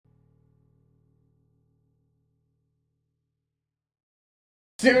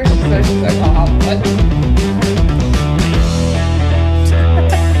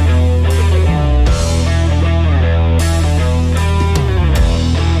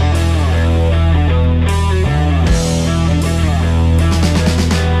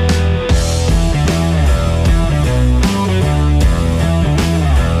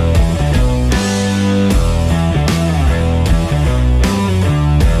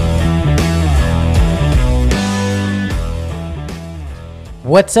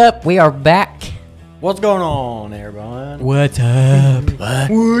What's up? We are back. What's going on, everyone? What's up?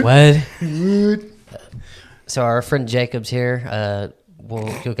 What? So our friend Jacob's here.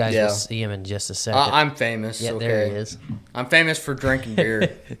 You guys will see him in just a second. I'm famous. Yeah, okay. there he is. I'm famous for drinking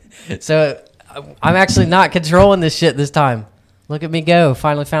beer. So I'm actually not controlling this shit this time. Look at me go.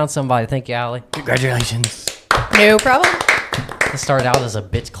 Finally found somebody. Thank you, Allie. Congratulations. No problem. It started out as a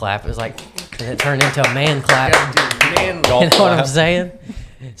bitch clap. It was like, and it turned into a man clap. You know what I'm saying?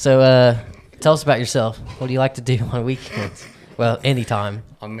 So tell us about yourself. What do you like to do on weekends? Well, anytime.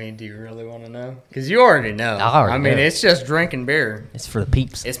 I mean, do you really want to know? Because you already know. I mean, it's just drinking beer. It's for the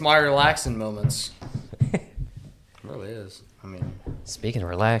peeps. It's my relaxing moments. It really is. I mean, Speaking of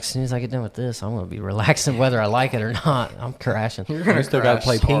relax, as soon as I get done with this, I'm going to be relaxing whether I like it or not. I'm crashing. you're gonna We still got to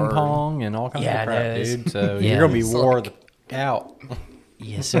play crash ping hard. pong and all kinds Yeah, of crap, it is. dude. So Yeah. you're going to be It's wore like- out.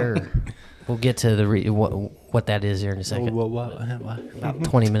 Yes, sir. We'll get to the what that is here in a second. What? About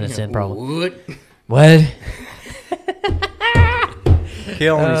 20 minutes in, probably. What? What?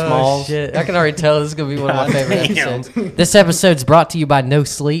 Killing me, Smalls. Shit. I can already tell this is going to be one of my favorite Damn. episodes. This episode's brought to you by No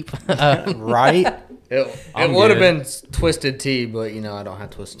Sleep. Right? It I'm would have good. been Twisted Tea, but you know I don't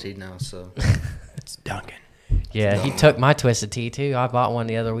have Twisted Tea now, so It's Duncan. Yeah, he took my Twisted Tea, too. I bought one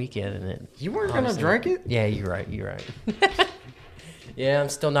the other weekend. And it. you weren't gonna Honestly. drink it. Yeah, you're right. Yeah, I'm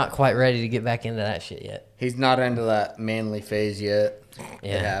still not quite ready to get back into that shit yet. He's not into that manly phase yet.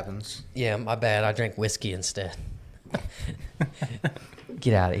 Yeah. It happens. Yeah, my bad. I drank whiskey instead.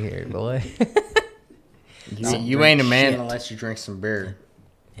 Get out of here, boy. You ain't a man shit. unless you drink some beer,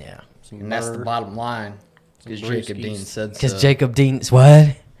 Yeah. and that's the bottom line. Because Jacob brewskis. Dean said so. Because Jacob Dean's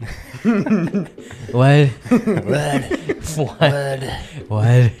what? What?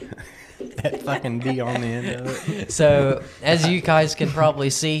 What? That fucking D on the end of it. So, as you guys can probably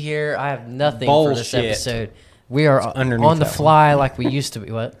see here, I have nothing for this Bullshit. episode. We are underneath on the that fly like we used to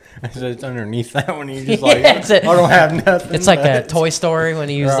be. What? So it's underneath that one. You're just like, Yeah, it's a- I don't have nothing. It's like but- a Toy Story when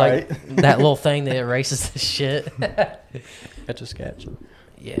you use like Right. that little thing that erases the shit. Catch a sketch.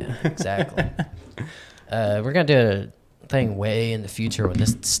 Yeah, exactly. We're gonna do a thing way in the future when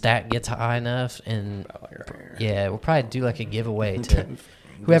this stat gets high enough, and yeah, we'll probably do like a giveaway to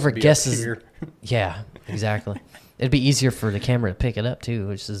whoever Be up guesses. here. Yeah, exactly. It'd be easier for the camera to pick it up too,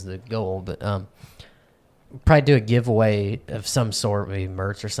 which is the goal. But probably do a giveaway of some sort, maybe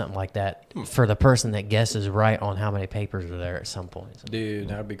merch or something like that, for the person that guesses right on how many papers are there at some point. So, Dude,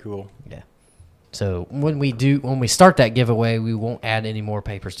 that'd be cool. yeah. So when we start that giveaway, we won't add any more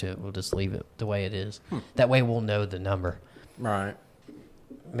papers to it. We'll just leave it the way it is. That way we'll know the number. Right.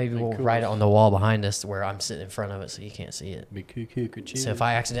 Maybe we'll cool. write it on the wall behind us where I'm sitting in front of it so you can't see it. Be cuckoo. So if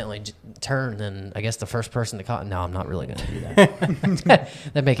I accidentally turn, then I guess the first person to call. No, I'm not really going to do that.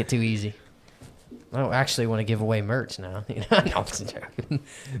 That'd make it too easy. I don't actually want to give away merch now. You know? No, I'm just joking.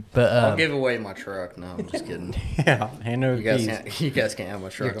 But I'll give away my truck. No, I'm just kidding. Yeah, hand over You the guys keys. can't. You guys can't have my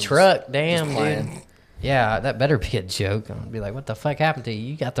truck. your I'm truck, just damn, playing. dude. Yeah, that better be a joke. I'll be like, what the fuck happened to you?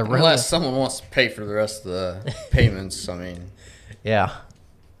 You got the road. Unless someone wants to pay for the rest of the payments, I mean, Yeah.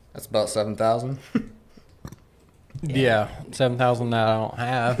 that's about 7,000. Yeah, 7,000 that I don't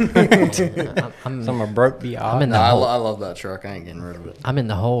have. I'm, Some are broke beyond. I'm in No, the I, hole. I love that truck. I ain't getting rid of it. I'm in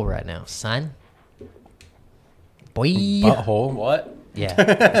the hole right now, son. Boy. butthole. What? Yeah,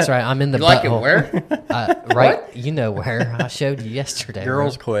 that's right. I'm in the You like it butthole. where? Right, you know where. I showed you yesterday.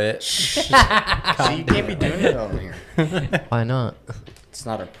 Girls quit. See, you can't be doing it on here. right? Why not? It's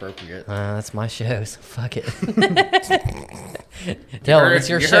not appropriate. That's my show, so fuck it. Tell him it's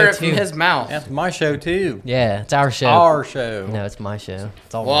your you show heard it too. from his mouth. That's my show too. Yeah, it's our show. Our show. No, it's my show.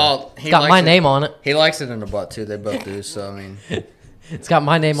 It's all Well, mine. he It's got likes my it- name on it. He likes it in the butt too. They both do. So I mean, It's got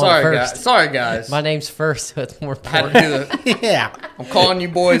my name on it sorry first. guys. Sorry guys. My name's first, so it's more I had important. to do it. Yeah. I'm calling you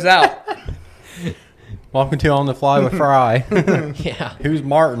boys out. Welcome to On the Fly with Fry. Yeah, Who's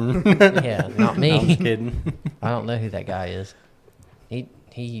Martin? yeah, not No, I'm me. just kidding. I don't know who that guy is.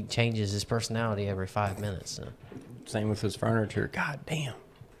 He changes his personality every 5 minutes. So. Same with his furniture. God damn.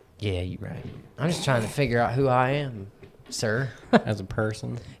 Yeah, you're right. I'm just trying to figure out who I am, sir. As a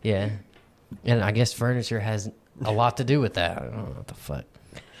person. Yeah. And I guess furniture has a lot to do with that. I don't know what the fuck.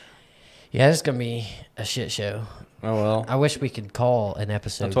 Yeah, it's gonna be a shit show. Oh well. I wish we could call an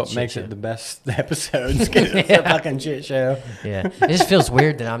episode. That's what shit makes show. it the best episodes. 'Cause it's a fucking shit show. Yeah, it just feels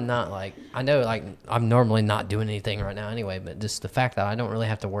weird that I'm not like, I know like I'm normally not doing anything right now anyway, but just the fact that I don't really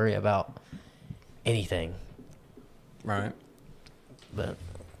have to worry about anything. Right. But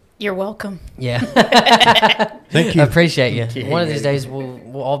You're welcome. yeah, Thank I you. appreciate you. Yeah, One of these yeah. days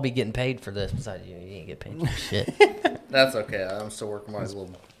we'll all be getting paid for this. Besides you, you ain't get paid for shit. That's okay. I'm still working my little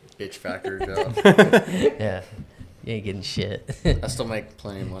bitch factory job. Yeah, you ain't getting shit. I still make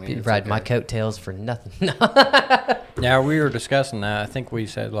plenty of money. You It's ride my okay. coattails for nothing. Yeah, we were discussing that. I think we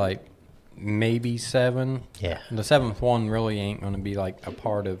said like maybe 7. Yeah, The 7th one really ain't going to be like a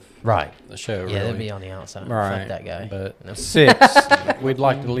part of right. the show. Yeah, really. that'd be on the outside. Right. Fuck that guy. But No. 6, we'd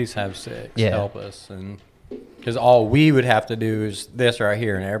like to at least have 6 Yeah. to help us, and because all we would have to do is this right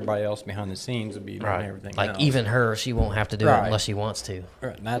here, and everybody else behind the scenes would be doing Right. everything. Like else. even her, she won't have to do it Right. unless she wants to.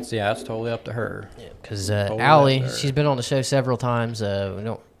 Right, and that's totally up to her. Because Totally Allie, up there. she's been on the show several times. We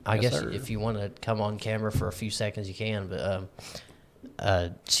don't. I Yes, guess sir. if you want to come on camera for a few seconds, you can. But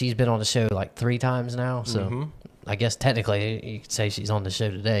she's been on the show like 3 times now. So Mhm. I guess technically you could say she's on the show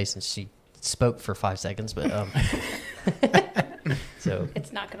today since she spoke for 5 seconds. But so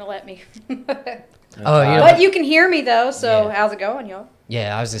It's not gonna let me. oh yeah, But you can hear me though, so Yeah. how's it going, y'all?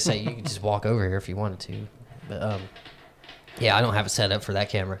 yeah. I was gonna say you could just walk over here if you wanted to. But yeah, I don't have it set up for that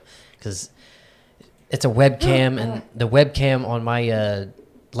camera because it's a webcam, and the webcam on my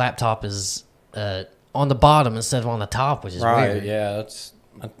laptop is on the bottom instead of on the top, which is Right? weird. Yeah, that's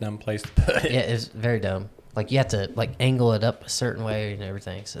a dumb place to put it. Yeah, it's very dumb. Like you have to like angle it up a certain way and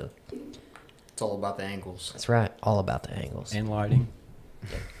everything. So It's all about the angles. that's right, all about the angles. And lighting.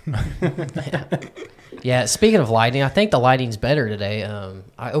 Yeah, speaking of lighting, I think the lighting's better today.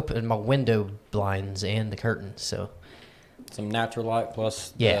 I opened my window blinds and the curtains, so Some natural light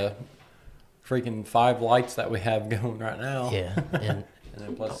plus Yeah. the freaking 5 lights that we have going right now. yeah, and And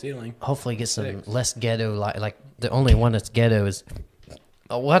then plus ceiling. hopefully get some 6. less ghetto light. Like the only one that's ghetto is.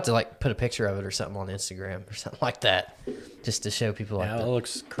 Oh, we'll have to like put a picture of it or something on Instagram or something like that, just to show people like Yeah, it that.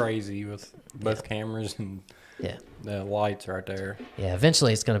 looks crazy with both cameras and Yeah, the lights right there. yeah.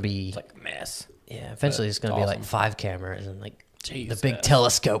 Eventually, it's gonna be It's like a mess. yeah. Eventually, it's gonna it's be like awesome. 5 cameras and like the Jesus. big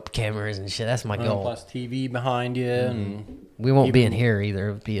telescope cameras and shit. That's my And goal. plus TV behind you and We won't be in even- here either.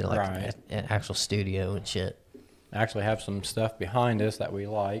 It'll be like Right. an actual studio and shit. actually have some stuff behind us that we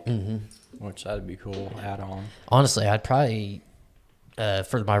like, Mm-hmm. which that'd be cool add on. Honestly, I'd probably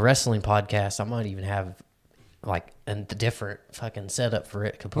for my wrestling podcast, I might even have like a different fucking setup for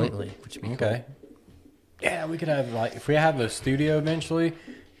it completely, which would be cool. Okay. Yeah, we could have like if we have a studio eventually,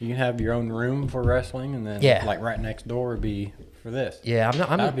 you can have your own room for wrestling, and then Yeah. like right next door would be for this. Yeah, I'm not.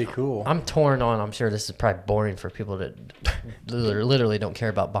 That'd be cool. I'm torn on. I'm sure this is probably boring for people that literally don't care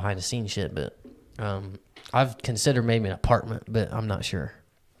about behind the scenes shit. But I've considered maybe an apartment, but I'm not sure.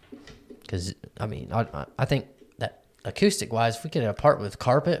 Because I mean, I think that acoustic wise, if we get an apartment with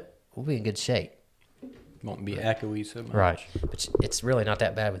carpet, we'll be in good shape. Won't be echoey so much. Right. But it's really not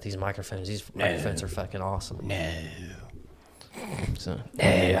that bad with these microphones. These microphones are fucking awesome. No. So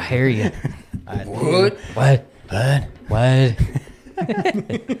I hear you. What? What? What?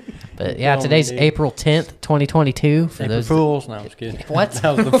 But yeah, Oh, today's dude. April 10th, 2022. For April those Fools. No, I'm just kidding. What?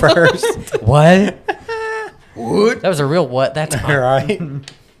 That was the first. what? What? That was a real what that time.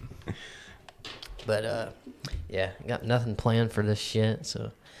 right. But yeah, got nothing planned for this shit.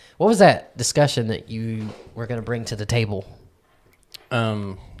 So, what was that discussion that you were gonna bring to the table?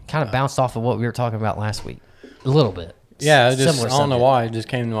 Kind of bounced off of what we were talking about last week, a little bit. Yeah, it just Similar I don't know subject. why it just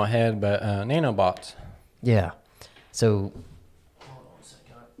came to my head, but nanobots. Yeah. So. Hold on a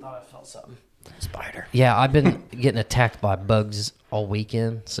second. I thought I felt something. Spider. Yeah, I've been getting attacked by bugs all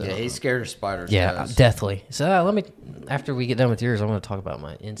weekend. So Yeah, he's scared of spiders. yeah, guys. deathly. So let me. After we get done with yours, I'm going to talk about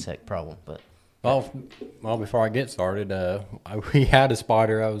my insect problem. But Well, before I get started, we had a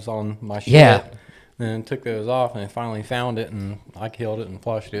spider that was on my shit. Yeah. Then took those off and finally found it, and I killed it and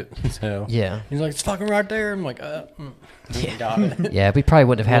flushed it. So yeah, he's like, "It's fucking right there." I'm like, got it. yeah, we probably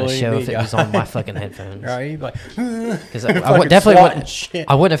wouldn't have had a Really show if big it was on my fucking headphones. Right? He's like, Because I fucking definitely swatting wouldn't. shit.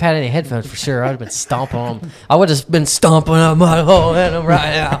 I wouldn't have had any headphones for sure. I'd have been stomping on them. I would have been stomping on my whole head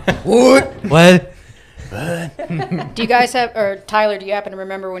right now. What? Do you guys have, or Tyler, do you happen to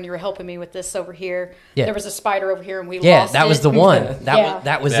remember when you were helping me with this over here? Yeah. There was a spider over here and we Yeah, lost that was it. the one. Yeah.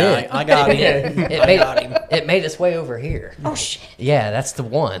 That was Yeah, it. I got him. It made its way over here. Oh, shit. Yeah, that's the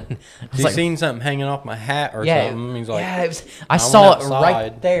one. It's He like, seen something hanging off my hat or yeah, something. He's like, yeah. I went saw it right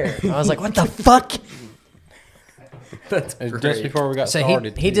outside. there. I was like, what the fuck? That's just great. before we got So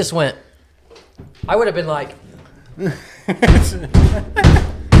started. he just went. I would have been like,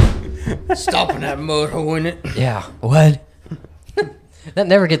 Stomping that mud hole in it. Yeah. What? That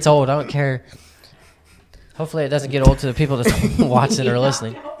never gets old. I don't care. Hopefully, it doesn't get old to the people that's watching or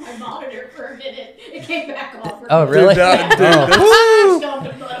listening. I monitored for a minute. It came back on. Oh, really? I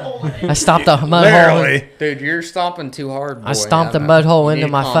stomped the mud hole. Literally. Dude, you're stomping too hard, boy. I stomped the mud hole You into need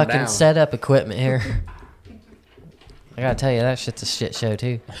to my calm fucking down. setup equipment here. I gotta tell you, that shit's a shit show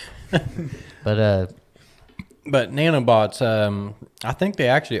too. But But nanobots, I think they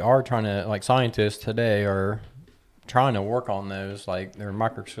actually are trying to, like scientists today are trying to work on those. Like they're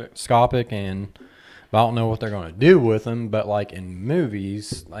microscopic, and I don't know what they're going to do with them. But like in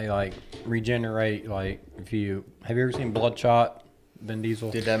movies, they like regenerate. Like have you ever seen Bloodshot? Vin Diesel.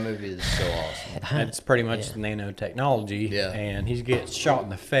 Dude, that movie is so awesome. It's pretty much nanotechnology. Yeah. And he gets shot in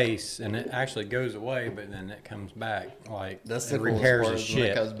the face, and it actually goes away, but then it comes back. Like That's the it coolest repairs part his is when it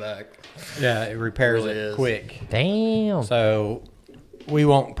shit. comes back. Yeah, it repairs really it is. quick. damn. So we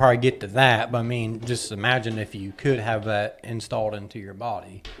won't probably get to that, but I mean, just imagine if you could have that installed into your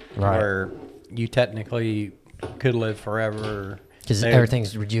body, Right. where you technically could live forever. Because They-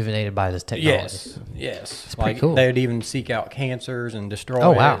 everything's rejuvenated by this technology. yes. It's pretty like cool. they would even seek out cancers and destroy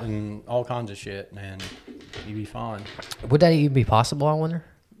Oh, wow. it and all kinds of shit, and you'd be fine. Would that even be possible, I wonder?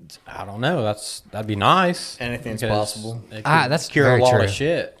 I don't know. That'd be nice. Anything's because possible. it Ah, could that's cure very a lot true. of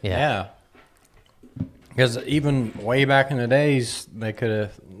shit. Yeah. Yeah. Because even way back in the days, they could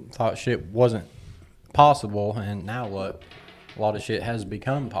have thought shit wasn't possible, and now look, a lot of shit has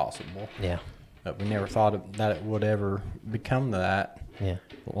become possible. Yeah. But we never thought that it would ever become that Yeah.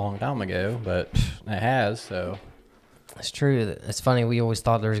 a long time ago, but it has. So It's true. It's funny. We always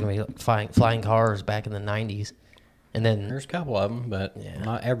thought there was going to be flying cars back in the 90s. And then, there's a couple of them, but Yeah.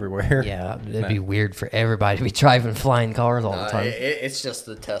 not everywhere. yeah, it'd be weird for everybody to be driving flying cars all the time. It's just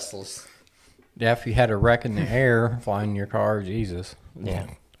the Teslas. Yeah, if you had a wreck in the air flying your car, Jesus. Yeah.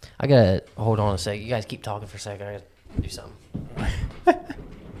 I got to hold on a sec. You guys keep talking for a second. I got to do something.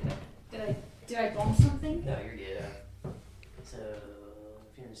 Did I bump something? No, you're good. So,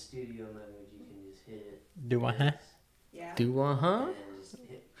 if you're in studio mode, you can just hit. Do I? Huh? Yeah. Do Uh-huh.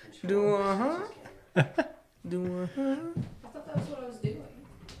 Do Do I thought that was what I was doing.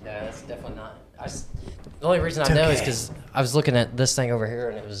 No, that's definitely not. The only reason I know is because I was looking at this thing over here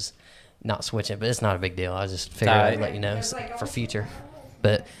and it was not switching, but it's not a big deal. I just figured I'd let you know for future.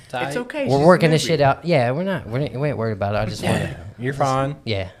 But It's okay. we're working this shit out. Yeah, we ain't worried about it. I just want to. You're fine.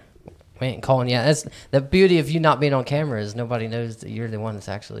 Yeah. We ain't calling you. That's the beauty of you not being on camera is nobody knows that you're the one that's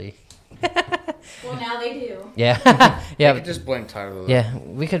actually. Well, now they do. Yeah. Yeah, yeah. could just blame Tyler. Yeah.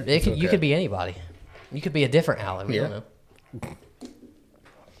 We could. You okay. could be anybody. You could be a different Allie. We Yeah. don't know.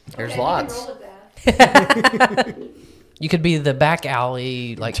 There's Okay, lots. You can roll with that. You could be the back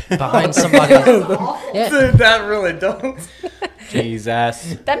alley, like behind somebody. Awful. Yeah. Dude, that really don't.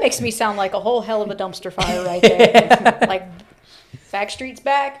 Jesus. That makes me sound like a whole hell of a dumpster fire right there. Like, back street's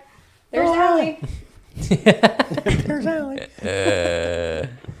back. There's Allie. There's Allie.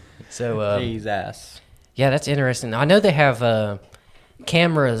 So Jesus. yeah, that's interesting. I know they have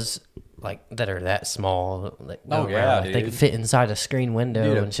cameras like that are that small. Like, Oh, go yeah, around, like, they dude. can fit inside a screen window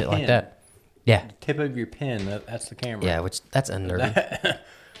Dude, a and shit like pen. that. Yeah, Tip of your pen. That's the camera. yeah, which that's unnerving.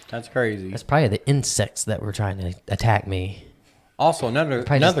 That's crazy. That's probably the insects that were trying to attack me. Also, another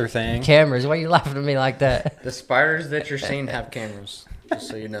Probably just thing. Cameras. Why are you laughing at me like that? The spiders that you're seeing have cameras, just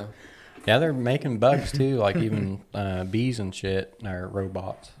so you know. Yeah, they're making bugs too, like even bees and shit are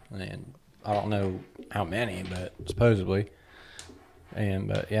robots, and I don't know how many, but supposedly.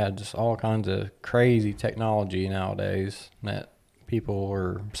 But yeah, just all kinds of crazy technology nowadays that people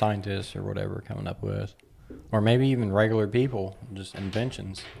or scientists or whatever are coming up with, or maybe even regular people, just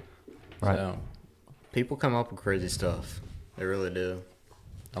inventions. Right. So People come up with crazy stuff. They really do.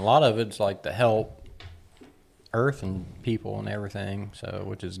 a lot of it's like to help Earth and people and everything. So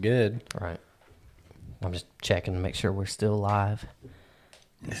which is good. Right. I'm just checking to make sure we're still live.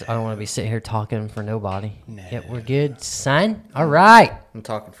 'Cause I don't want to be sitting here talking for nobody. No. Yep, we're good, son. All right. I'm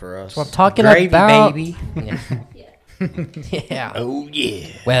talking for us. That's what I'm talking Gravy, about. baby. Yeah. Yeah. Oh yeah.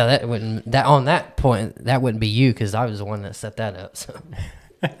 Well, that wouldn't on that point that wouldn't be you because I was the one that set that up. So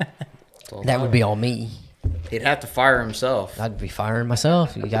that would be all me. He'd have to fire himself. I'd be firing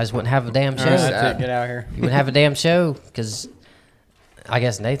myself. You guys wouldn't have a damn show. All right, Sure. that's it. Get out here. You wouldn't have a damn show because I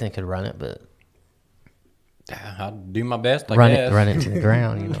guess Nathan could run it, but I'll do my best. I run guess. it to the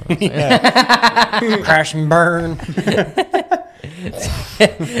ground. You know. What I'm saying? Crash and burn.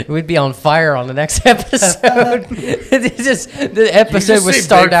 We'd be on fire on the next episode. It's just the You episode just would see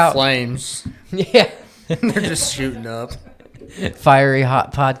start big out. flames. Yeah. They're just shooting up.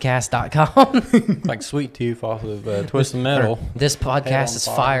 Fieryhotpodcast.com. Like Sweet Tooth off of Twisted Metal. This podcast is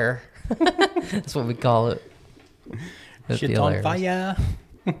fire. fire. That's what we call it. That'd be Shit's on hilarious. fire.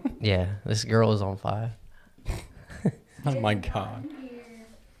 Yeah, this girl is on fire. Oh my god.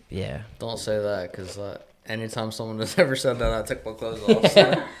 Yeah. Don't say that, because anytime someone has ever said that, I took my clothes off.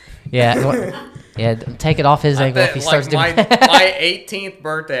 So. Yeah. Yeah, take it off his I ankle if bet, he starts like, doing my 18th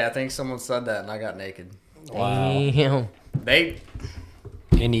birthday, I think someone said that, and I got naked. Wow. Damn. They,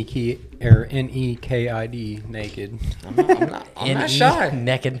 Nekid, naked. I'm not shy.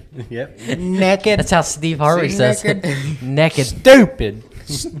 Naked. Yep. Naked. That's how Steve Harvey See, says naked. it. Naked. Stupid.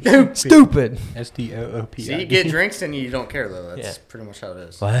 Stupid. STOOP. See, you get drinks and you don't care, though. That's Yeah. pretty much how it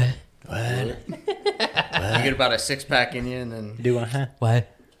is. What? You get about a 6-pack in you, and then Do I? Huh? What?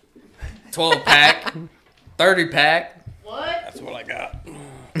 12-pack, 30-pack. That's what I got.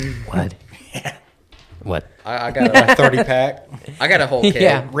 What? What? I got A 30-pack. I got a whole kit.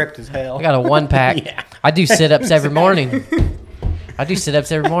 Yeah. Ripped as hell. I got a 1-pack. Yeah. I do sit-ups every morning.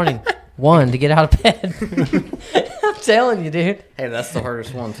 One, to get out of bed. I'm telling you, dude. Hey, that's the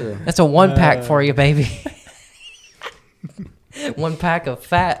hardest one, too. That's a 1-pack for you, baby. 1 pack of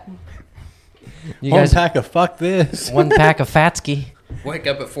fat. You One guys, pack of fuck this. 1 pack of Fatsky. Wake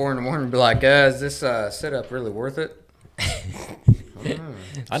up at 4 in the morning and be like, is this sit-up really worth it?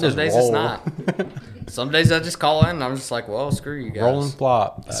 I Some just days roll. it's not. Some days I just call in and I'm just like, well, screw you guys. Roll and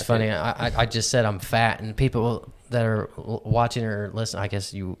flop. It's funny. I just said I'm fat, and people that are watching or listening, I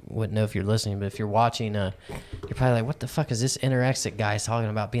guess you wouldn't know if you're listening, but if you're watching, you're probably like, what the fuck is this anorexic guy talking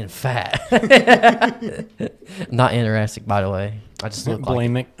about being fat? Not anorexic, by the way. I just look like,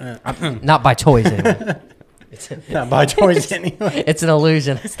 Bulimic. not by choice anyway. Not by choice anyway. It's an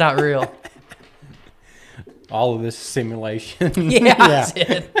illusion. It's not real. All of this simulation. Yeah, that's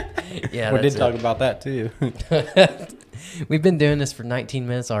it. Yeah, We that's did talk it. about that too. We've been doing this for 19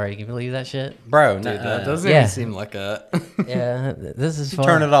 minutes already. Can you believe that shit? Bro, Dude, that doesn't doesn't Yeah. even seem like a... Yeah, this is fun.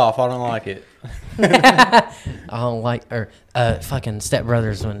 turn it off. I don't like it. I don't like, or fucking Step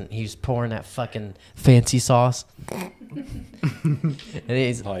Brothers when he was pouring that fucking fancy sauce. And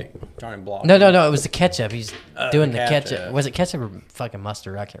he's, Like trying to block. no, it was the ketchup. He's doing the the ketchup. ketchup. Was it ketchup or fucking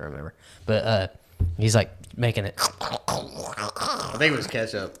mustard? I can't remember. But he's like making it, I think it was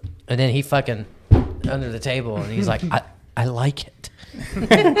ketchup. and then he fucking under the table, and he's like, I like it.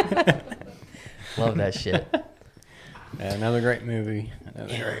 Love that shit. Yeah, another great movie.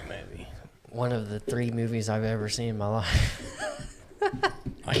 Another great movie. One of the 3 movies I've ever seen in my life.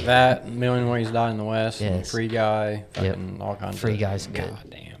 Like that, Million Ways to Die in the West, and Yes. Free Guy, fucking all kinds Free of Guy's good. God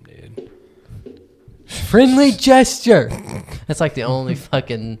damn, dude. Friendly gesture. That's like the only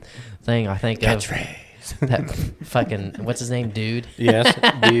fucking thing I think of. That fucking, what's his name, dude? Yes,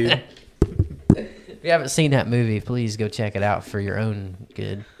 dude. If you haven't seen that movie, please go check it out for your own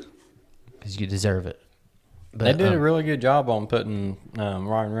good, because you deserve it. But, They did a really good job on putting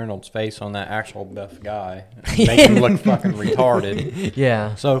Ryan Reynolds' face on that actual buff guy, making him look fucking retarded.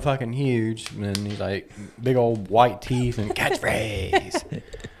 yeah. So fucking huge, and then he's like big old white teeth and catchphrase.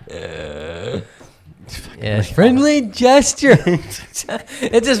 Yeah, friendly gesture.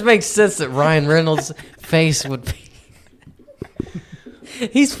 It just makes sense that Ryan Reynolds' face would be.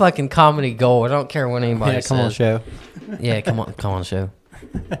 He's fucking comedy gold. I don't care what anybody Yeah, says. come on, show. Yeah, come on, show.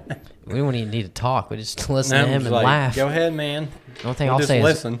 We don't even need to talk. We just listen No, to him it's and like, laugh. Go ahead, man. The only thing We'll I'll just say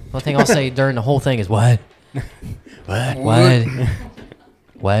listen. is, the only thing I'll say during the whole thing is what?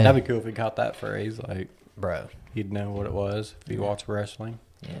 What? That'd be cool if he caught that phrase. Like, Bro. he'd know what it was if he watched wrestling.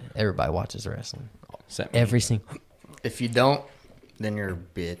 Yeah, everybody watches wrestling. Except me. Every single. If you don't, then you're a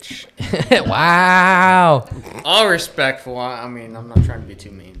bitch. Wow. All respectful. I mean, I'm not trying to be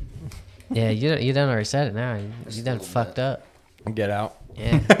too mean. Yeah, you done already said it now. Just You a done little fucked bit. up. Get out.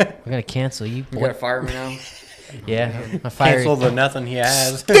 Yeah, we're gonna cancel you. You gotta fire me now? Yeah, I fired. Cancel the nothing he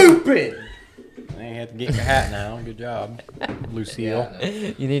has. Stupid! Now you have to get your hat now. Good job, Lucille.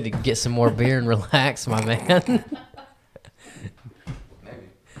 You need to get some more beer and relax, my man.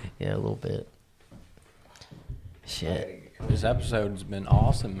 Yeah, a little bit. Shit. This episode's been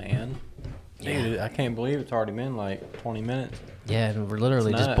awesome, man. Dude, I can't believe it's already been like 20 minutes. Yeah, and we're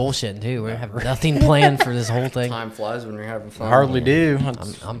literally It's just nuts. bullshitting too. We have nothing planned for this whole thing. Time flies when you're having fun. Hardly do.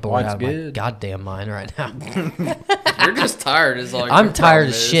 I'm bored out of my good. goddamn mind right now. You're just tired. Is all. I'm your tired problem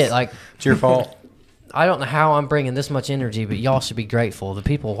as is. shit. Like, It's your fault. I don't know how I'm bringing this much energy, but y'all should be grateful. The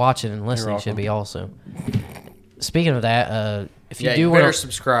people watching and listening should welcome. be also. Speaking of that, if you Yeah, do you want better to,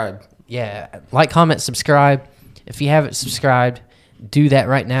 subscribe. yeah, like, comment, subscribe. If you haven't subscribed, do that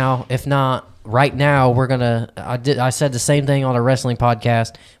right now. If not, right now we're gonna. I said the same thing on a wrestling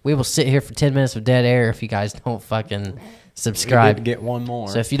podcast. We will sit here for 10 minutes of dead air if you guys don't fucking subscribe. to get one more.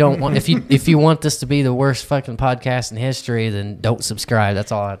 So if you don't want, if you want this to be the worst fucking podcast in history, then don't subscribe.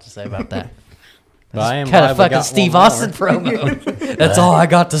 That's all I have to say about that. but I am Kind glad of we fucking got Steve one Austin more. promo. That's all I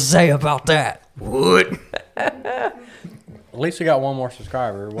got to say about that. What? At least we got one more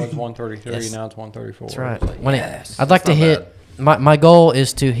subscriber. It was 133, Yes. now it's 134. That's right. It's like, When yes. I'd like to not hit my goal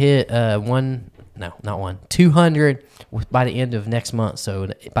is to hit 200 by the end of next month. So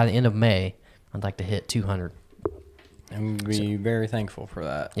by the end of May, I'd like to hit 200. And we'd be very thankful for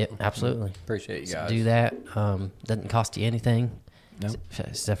that. Yep, absolutely. Appreciate you So guys. do that. Doesn't cost you anything. Nope.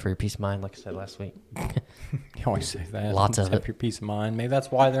 Except for your peace of mind, like I said last week. You always say that. Lots of Except it. your peace of mind. Maybe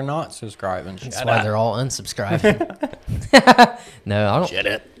that's why they're not subscribing. That's Shut why up. they're all unsubscribing. No, I don't. Shut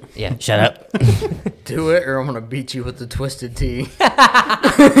up. Yeah, shut up. Do it, or I'm gonna beat you with the twisted tea.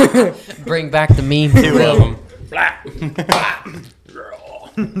 Bring back the meme. Two of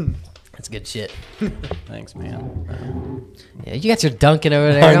them. That's good shit. Thanks, man. Yeah, you got your Dunkin'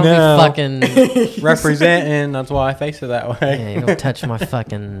 over there. I Don't know. be fucking. Representing. That's why I face it that way. Yeah, you don't touch my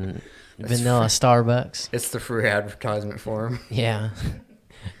fucking vanilla Starbucks. It's the free advertisement for him. Yeah.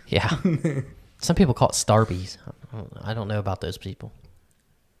 Yeah. Some people call it Starbies. I don't know about those people.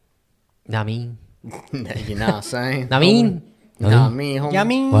 Know what I mean? You know what I'm saying? Know what I mean? Nah, me, homie.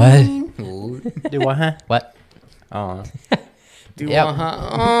 Yummy. What? What? Do what, huh? What? Oh. Do Yep.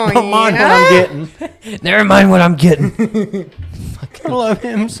 Oh, Don't mind yeah. what I'm getting. Never mind what I'm getting. I love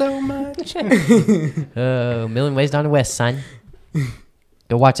him so much. Million Ways Down the West, son.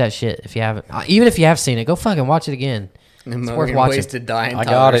 Go watch that shit if you haven't. Even if you have seen it, go fucking watch it again. A It's worth million watching. ways to die in I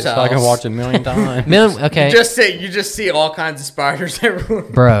got it, Tyler's so I can house. watch it a million times. Okay, You just see all kinds of spiders everywhere.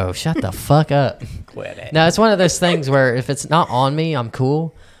 bro, shut the fuck up. Quit it. No, it's one of those things where if it's not on me, I'm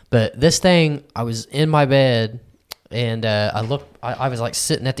cool. But this thing, I was in my bed, and I was like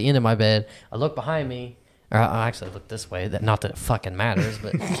sitting at the end of my bed. I looked behind me, or I actually looked this way. Not that it fucking matters,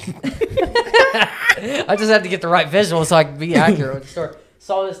 but I just had to get the right visual so I could be accurate with the story.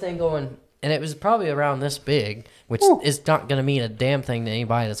 Saw this thing going, and it was probably around this big, which is not going to mean a damn thing to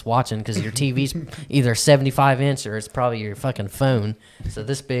anybody that's watching because your TV's either 75 inch or it's probably your fucking phone. So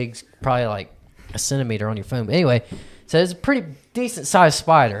this big's probably like a centimeter on your phone. But anyway, so it's a pretty decent sized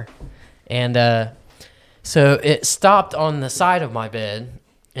spider. And so it stopped on the side of my bed.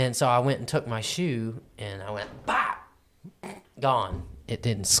 And so I went and took my shoe and I went, bah! Gone. It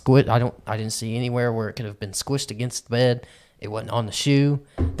didn't squish. I didn't see anywhere where it could have been squished against the bed. It wasn't on the shoe.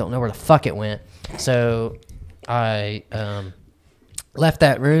 Don't know where the fuck it went. So I left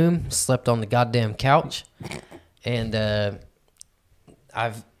that room, slept on the goddamn couch, and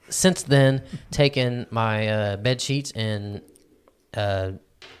I've since then taken my bed sheets and take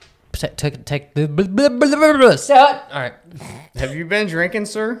the all right. Have you been drinking,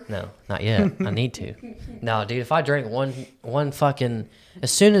 sir? No, not yet. I need to. No, dude, if I drink one fucking,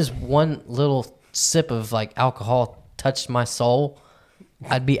 as soon as one little sip of like alcohol touched my soul,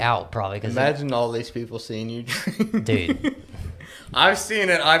 I'd be out probably. Cause Imagine all these people seeing you drink. dude, I've seen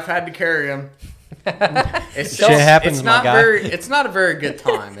it. I've had to carry them. It's Shit happens, It's my not guy. It's not a very good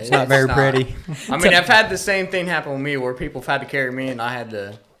time. It's not very pretty. I mean, I've had the same thing happen with me where people have had to carry me, and I had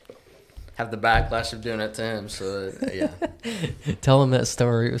to have the backlash of doing it to him. So yeah, tell him that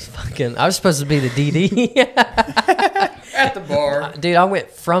story. It was fucking. I was supposed to be the DD. at the bar. Dude, I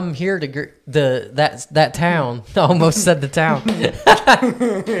went from here to that town. I almost said the town. You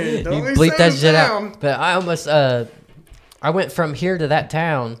bleep that shit out. But I almost I went from here to that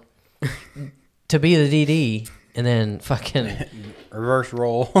town to be the DD, and then fucking Reverse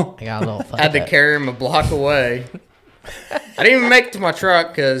roll. I got a little fucked Had to up. carry him a block away. I didn't even make it to my truck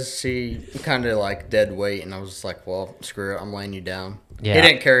because he kind of like dead weight, and I was just like, "Well, screw it, I'm laying you down." Yeah. He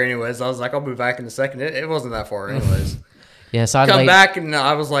didn't carry anyways. I was like, "I'll be back in a second." It wasn't that far anyways. Yeah, so I Come laid, back and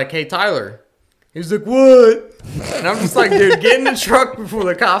I was like, "Hey, Tyler." He was like, "What?" And I'm just like, "Dude, get in the truck before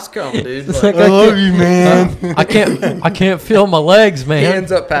the cops come, dude." Like, I love you, man. I can't feel my legs, he man.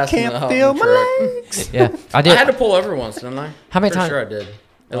 ends up passing Can't out feel in the my truck. Yeah, I I did. had to pull over once, didn't I? How many Pretty times? sure I did.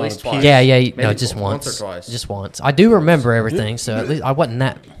 At Oh, least twice. Yeah, no, Maybe just once. or twice. Just once. I do remember everything, so at least I wasn't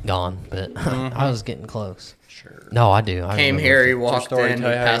that gone, but I was getting close. Sure. No, I do. I Came remember. here, he walked story, in, he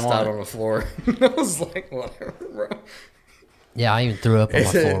tell you how you passed want out it. on the floor. I was like, whatever, bro. Yeah, I even threw up on my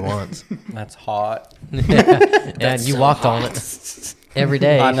Is it- floor once. That's hot. Yeah, and you so walked on hot. it every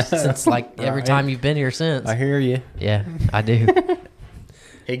day I know. since like every Right. time you've been here since. I hear you. Yeah, I do.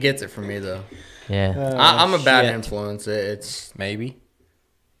 He gets it from me, though. Yeah, I'm a bad shit. influence. It's Maybe.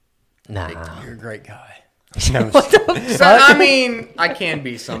 nah. You're a great guy. No, so, I mean, I can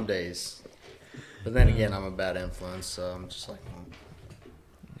be some days. But then again, I'm a bad influence, so I'm just like,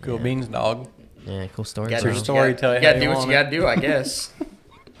 cool beans, dog. Yeah, cool story. Gotta True do what story, you tell you gotta how do you what want you it. gotta do, I guess.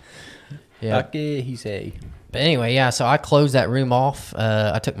 Yeah. Fuck yeah, he say. But anyway, yeah. So I closed that room off.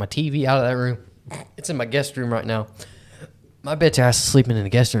 I took my TV out of that room. It's in my guest room right now. My bitch ass is sleeping in the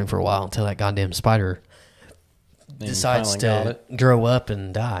guest room for a while until that goddamn spider Then you decides finally got to it. grow up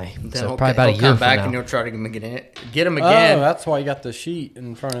and die. Then So he'll- probably about a he'll year come from back now. and you'll try to get him Oh, again. that's why you got the sheet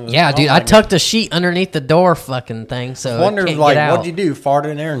in front of the. Yeah, dude, oh I my tucked a sheet underneath the door fucking thing, so I wonder, it can't like, get out. what'd you do? Fart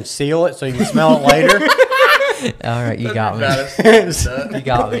in there and seal it so you can smell it later? All right, you got me. That You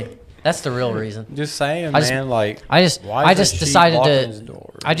got me. That's the real reason. Just saying, I just- man. Like, I just why I is that just sheet decided blocking his to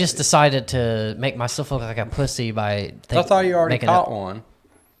door? I just decided to make myself look like a pussy by I thought you already making caught up- one.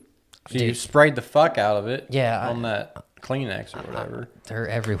 So you Dude. sprayed the fuck out of it. Yeah, on that Kleenex or whatever. They're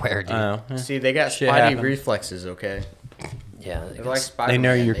everywhere, dude. Oh, See, they got Shit spidey happens. reflexes, okay? Yeah, They're like Spider-Man. They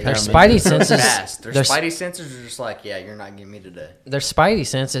know you're They their coming. spidey go senses. fast. Their Their, spidey senses are just like, yeah, you're not getting me today. their spidey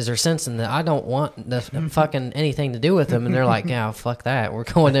senses are sensing that I don't want the fucking anything to do with them, and they're like, yeah, fuck that, we're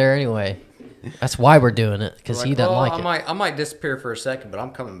going there anyway. That's why we're doing it, because Like, he doesn't well, like it. I might disappear for a second, but I'm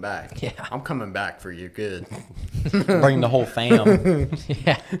coming back. Yeah. I'm coming back for you. Good. Bring the whole fam,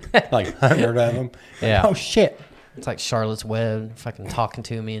 Yeah, like 100 of them. Yeah. Oh shit. it's like Charlotte's Web, fucking talking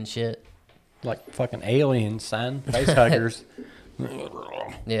to me and shit. Like fucking aliens, son. Face huggers.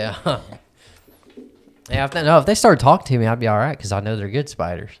 Yeah. Yeah, if they started talking to me, I'd be all right because I know they're good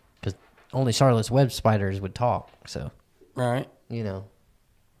spiders. Because only Charlotte's Web spiders would talk. So, Right. you know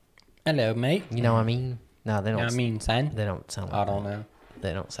Hello, mate. what I mean? No, they don't. I mean, son. They don't sound like I don't that. know.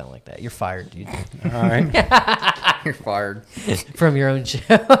 They don't sound like that. You're fired, dude. All right. You're fired. From your own show.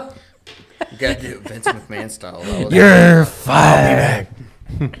 You gotta do it Vince McMahon style. That was- You're fired.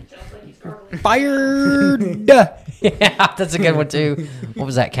 Fired. Yeah, that's a good one too. What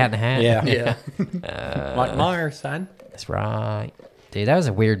was that, Cat in the Hat? Yeah. Yeah. Mike Myers, son. That's right. Dude, that was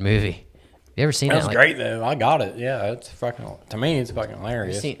a weird movie. You ever seen That that? was Like, great though. I got it. Yeah, it's fucking. To me, it's fucking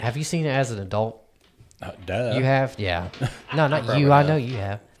hilarious. have you seen it as an adult? Duh. You have? Yeah. No, not probably you. I have. know you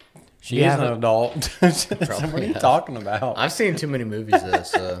have. She You is an haven't? adult. So what are you have. talking about? I've seen too many movies of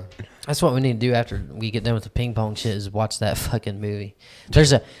this. That's what we need to do after we get done with the ping pong shit is watch that fucking movie.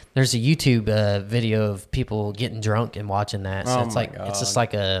 There's a YouTube video of people getting drunk and watching that. So Oh it's my like it's just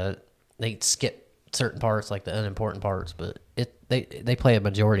God. like they skip certain parts, like the unimportant parts, but they play a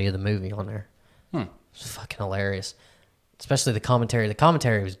majority of the movie on there. It's fucking hilarious. Especially the commentary. The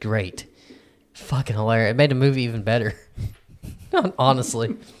commentary was great. Fucking hilarious. It made the movie even better.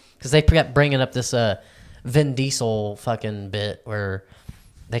 Honestly. Because they kept bringing up this Vin Diesel fucking bit where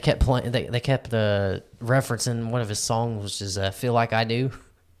they kept playing. They kept referencing one of his songs, which is "Feel Like I Do,"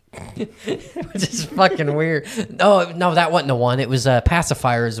 which is fucking weird. No, that wasn't the one. It was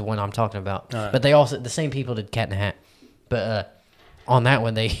 "Pacifier" is the one I'm talking about. But they also the same people did "Cat in the Hat." But on that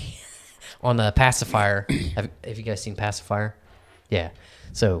one, they on the "Pacifier." Have you guys seen "Pacifier"? Yeah.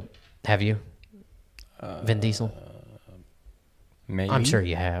 So have you? Vin Diesel. Maybe. I'm sure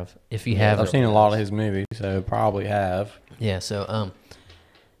you have. If you have, I've seen a lot of his movies, so probably have. yeah. So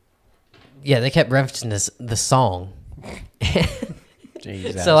yeah, they kept referencing the song.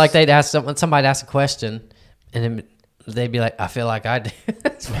 Jesus. So like they'd ask somebody'd ask a question, and then they'd be like, "I feel like I do."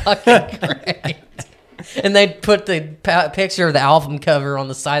 It's fucking great. And they'd put the picture of the album cover on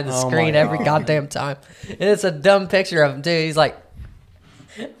the side of the Oh my screen every God. goddamn time, and it's a dumb picture of him too. He's like,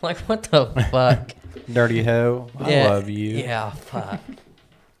 what the fuck? Dirty hoe. I love you. Yeah, fuck.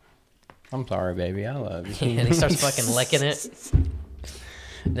 I'm sorry, baby. I love you. And he starts fucking licking it.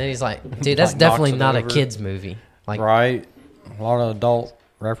 Then he's like, dude, that's Like, definitely knocks it not a over. kid's movie. Like, Right. A lot of adult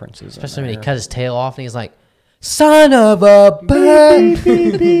references. especially when he cut his tail off and he's like, son of a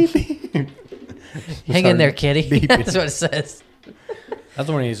bitch. Hang in there, kitty. That's what it says. That's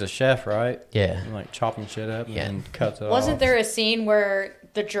when he's a chef, right? Yeah. And, like chopping shit up Yeah. and cuts it Wasn't off. there a scene where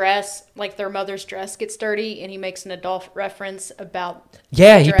the dress, like their mother's dress, gets dirty, and he makes an adult reference about?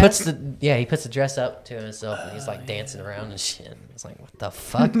 Yeah, the he dress? puts the dress up to himself and he's like dancing around and shit. It's like, what the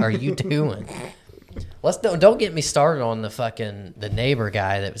fuck are you doing? Don't get me started on the neighbor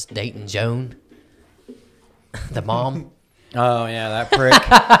guy that was dating Joan, the mom. Oh yeah, that prick.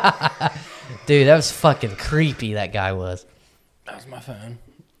 Dude, that was fucking creepy. That guy was. That was my phone.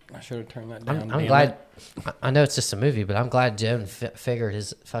 I should have turned that down. I'm damn glad. it. I know it's just a movie, but I'm glad Joan figured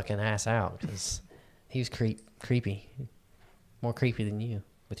his fucking ass out because he was creepy, more creepy than you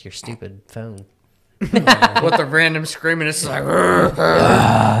with your stupid phone. With the random screaming, it's like,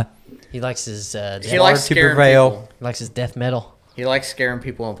 "Rrr." He likes his He likes to scaring prevail. people. he likes his death metal. He likes scaring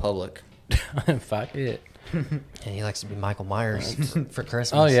people in public. Fuck it. And he likes to be Michael Myers for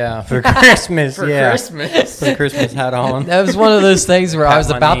Christmas. Oh yeah, for Christmas. For yeah, Christmas. put a Christmas hat on. That was one of those things where I Pat was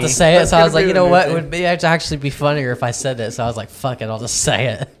my about knee. to say it, That's so I was gonna like, be you the know new what? It thing. would be actually be funnier if I said it. So I was like, fuck it, I'll just say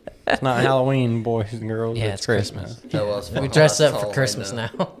it. It's not Halloween, boys and girls. Yeah, it's it's Christmas. That was fun. We dress Last up for Halloween, Christmas though.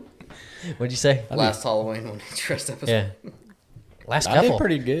 now. What'd you say? Last Halloween when he dressed up as Yeah. Last I did couple.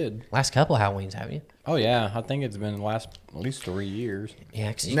 pretty good. Last couple Halloweens, have you? Oh yeah, I think it's been the last at least 3 years. Yeah,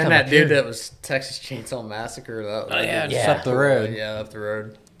 because you And then come that up dude here. that was Texas Chainsaw Massacre. That yeah, was just Yeah. up the road. Yeah, up the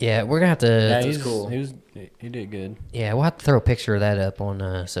road. Yeah, we're gonna have to. Yeah, was he's cool. He did good. Yeah, we'll have to throw a picture of that up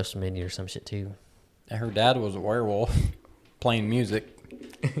on social media or some shit too. Her dad was a werewolf, playing music.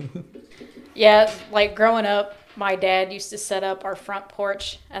 Yeah, like growing up, my dad used to set up our front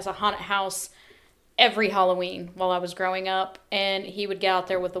porch as a haunted house every Halloween while I was growing up. And he would get out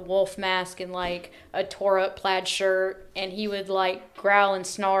there with a wolf mask and like a tore up plaid shirt. And he would like growl and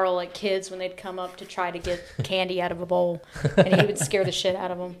snarl at kids when they'd come up to try to get candy out of a bowl. And he would scare the shit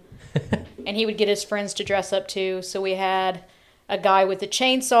out of them. And he would get his friends to dress up too. So we had a guy with a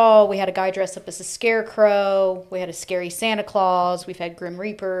chainsaw. We had a guy dressed up as a scarecrow. We had a scary Santa Claus. We've had Grim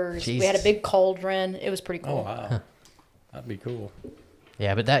Reapers. We had a Jesus. big cauldron. It was pretty Oh cool. wow, that'd be cool.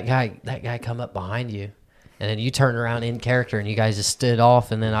 Yeah, but that guy come up behind you, and then you turned around in character, and you guys just stood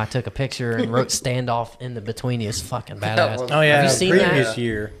off, and then I took a picture and wrote "standoff" in the between you. It's fucking badass. was- Oh yeah, Have you the seen previous that?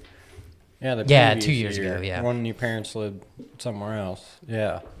 year. Yeah, the Yeah, previous 2 years ago, yeah. When your parents lived somewhere else.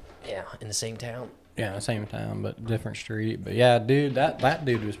 Yeah. Yeah, in the same town. Yeah, same town, but different street. But yeah, dude, that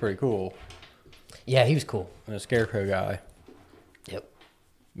dude was pretty cool. Yeah, he was cool. The scarecrow guy. Yep.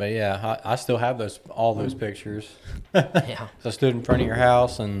 But yeah, I still have all those pictures. Yeah, So I stood in front of your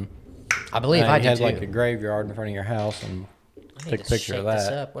house and I believe I you did had too. like a graveyard in front of your house and I need took a to picture shake of this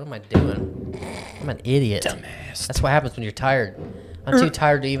that. up. What am I doing? I'm an idiot. Dumbass. That's what happens when you're tired. I'm too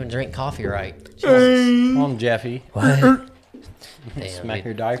tired to even drink coffee right. Jesus. Come on, Jeffy. What? Damn, Smack dude.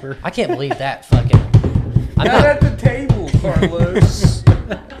 your diaper. I can't believe that fucking. I'm not, the table, Carlos.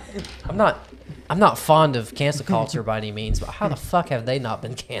 I'm not fond of cancel culture by any means, but how the fuck have they not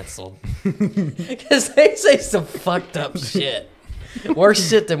been canceled? Because they say some fucked up shit. Worse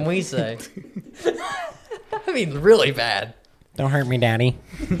shit than we say. I mean, really bad. Don't hurt me, Daddy.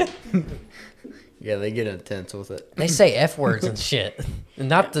 Yeah, they get intense with it. They say F words and shit. And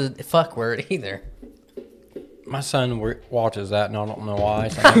not the fuck word either. My son watches that, and I don't know why.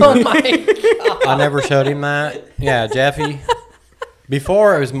 So Oh my God. I never showed him that. Yeah, Jeffy.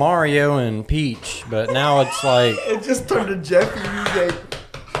 Before it was Mario and Peach, but now it's like, It just turned to Jeffy.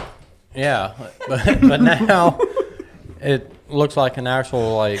 yeah, but now it looks like an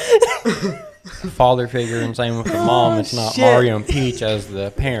actual like father figure, and same with the mom. It's not shit. Mario and Peach as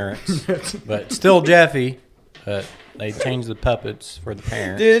the parents, but still Jeffy. But they changed the puppets for the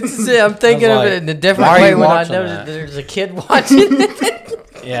parents. Dude, I'm thinking I was of like, it in a different why are way you when I watching know that? that there's a kid watching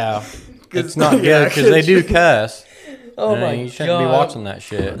it. Yeah, it's not good because they do cuss. Oh and my you shouldn't be God. watching that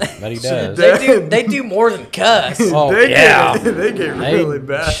shit, but he does. They do more than cuss. Oh yeah, They get really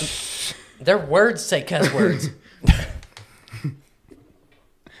bad. Their words say cuss words.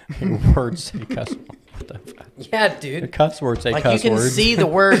 words say cuss. What the fuck? Yeah, The dude. cuss words say Like cuss you can words. see the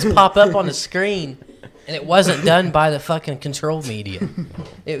words pop up on the screen, and it wasn't done by the fucking control media.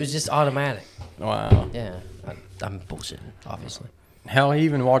 It was just automatic. Wow. Yeah, I'm bullshitting, obviously. Hell, he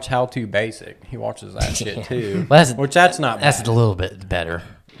even watched How To Basic. He watches that shit too. Well, that's- Which that's not That's bad. a little bit better.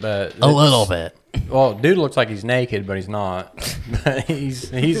 But A little bit. Well, dude looks like he's naked, but he's not. But he's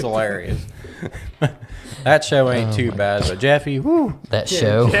hilarious. That show ain't too bad. But Jeffy, whoo, That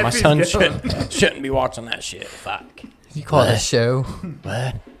show. my son shouldn't be watching that shit. Fuck. You call it a show?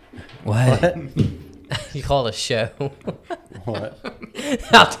 What? What? You call it a show? What?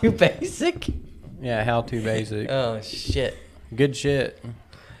 How too basic? Yeah, How To Basic. Oh shit! Good shit.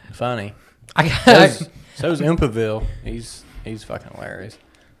 Funny. So's Impaville. He's fucking hilarious.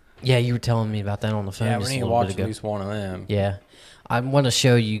 Yeah, you were telling me about that on the phone Yeah, we just need a to little watch bit at ago. least one of them. Yeah, I want to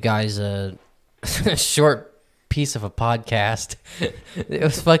show you guys a short piece of a podcast. It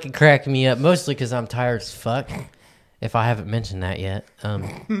was fucking cracking me up, mostly because I'm tired as fuck. If I haven't mentioned that yet,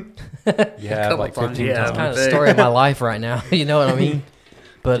 Yeah, couple like times, 15 yeah. times. it's kind of the story of my life right now. You know what I mean?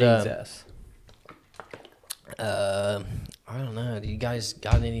 But Jesus. I don't know. Do you guys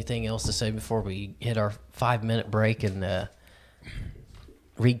got anything else to say before we hit our 5-minute break and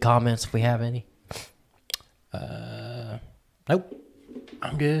read comments if we have any? Nope.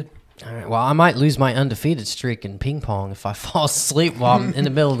 I'm good. All right. Well, I might lose my undefeated streak in ping pong if I fall asleep while I'm in the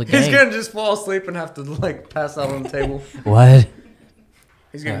middle of the He's game. gonna just fall asleep and have to like pass out on the table. What?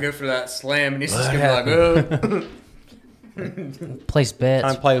 He's gonna go for that slam and he's just gonna be like, oh. Place Trying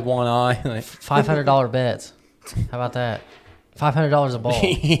bets. to play with one eye. Like, $500 bets. How about that? $500 a ball.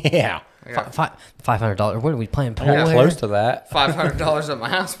 yeah. $500. What are we playing? Pool Yeah, here? close to that. $500 at my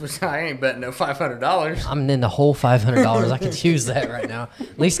house, but I ain't betting no $500. I'm in the whole $500. I could use that right now.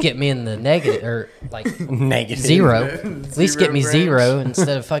 At least get me in the negative, or like Negative. zero. At least get me Zero zero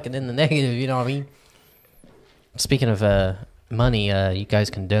instead of fucking in the negative. You know what I mean? Speaking of money, you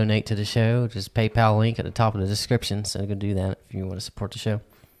guys can donate to the show. Just PayPal link at the top of the description. So go do that if you want to support the show.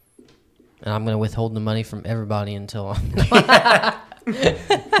 And I'm gonna withhold the money from everybody until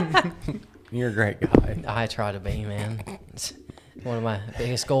You're a great guy. I try to be, man. It's one of my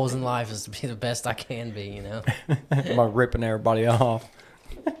biggest goals in life is to be the best I can be. You know, By ripping everybody off.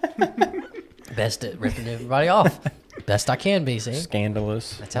 best at ripping everybody off. Best I can be. See.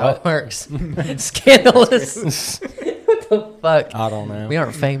 Scandalous. That's how it works. Scandalous. What the fuck? I don't know. We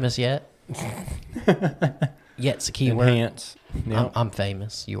aren't famous yet. Yet's a key word. Enhance. Yep. I'm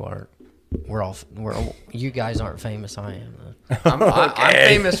famous. You aren't. You guys aren't famous. I am. Though. I'm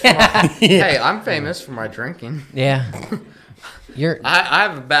famous for my, hey, I'm famous for my drinking. Yeah. You're. I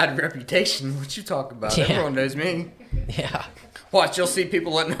have a bad reputation. What you talk about? Yeah. Everyone knows me. Yeah. Watch, you'll see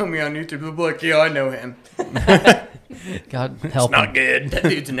people that know me on YouTube. They'll be like, yeah, I know him. God help. Him. good. That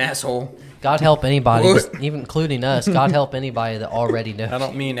dude's an asshole. God help anybody, What? even including us. God help anybody that already knows. I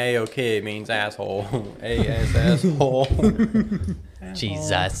don't mean A-OK. It means asshole. A-S-S-hole.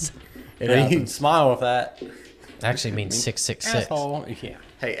 Jesus. You can smile with that. Actually means 666. Asshole. Yeah.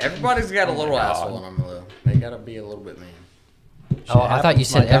 Hey, everybody's got a little God. asshole in them, though. They gotta be a little bit mean. Oh, I thought you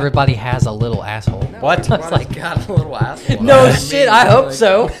said like that. everybody has a little asshole. What? Everybody's got a little asshole. in No them. shit, I hope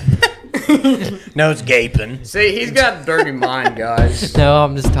so. No, it's gaping. See, he's got a dirty mind, guys. No,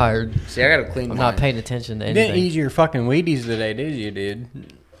 I'm just tired. See, I gotta clean I'm mine. not paying attention to You didn't anything. eat your fucking Wheaties today, did you,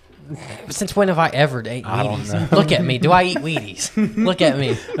 dude? Since when have I ever ate I don't Wheaties? know. Look at me. Do I eat Wheaties? Look at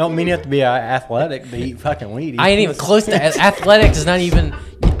me. Don't mean you have to be athletic to eat fucking Wheaties. I ain't even close to athletics. Is not even.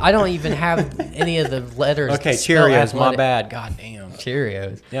 I don't even have any of the letters. Okay, to spell Cheerios, my athletic. God damn.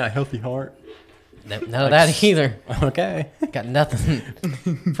 Cheerios. Yeah, healthy heart. None of that either. Okay. Got nothing.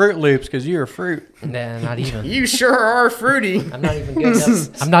 Fruit Loops, because you're a fruit. Nah, not even. You sure are fruity. I'm not even good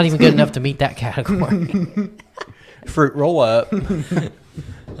enough. I'm not even good enough to meet that category. Fruit roll up.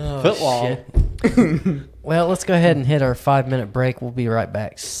 Oh, Foot long. shit. Well, let's go ahead and hit our 5-minute break. We'll be right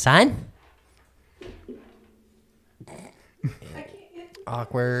back. Son?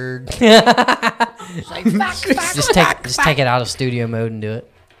 Awkward. Just take it out of studio mode and do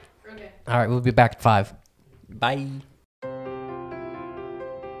it. Okay. All right, we'll be back at 5. Bye.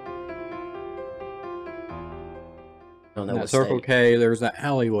 Don't know At what Circle state. K, there's that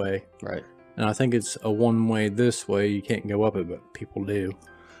alleyway, Right. and I think it's a one-way this way. You can't go up it, but people do.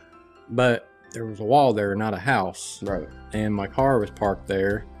 But there was a wall there, not a house. Right. And my car was parked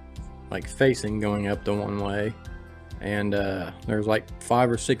there, like facing going up the one way. And there's like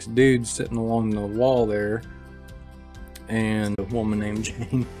 5 or 6 dudes sitting along the wall there. And a woman named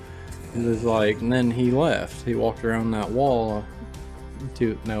Jane was like, and then he left. He walked around that wall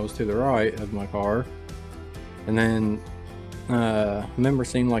that was to the right of my car. And then I remember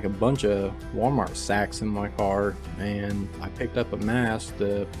seeing like a bunch of Walmart sacks in my car, and I picked up a mask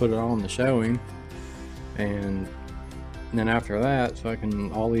to put it on the showing. And then after that,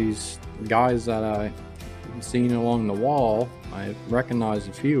 all these guys that I seen along the wall, I recognized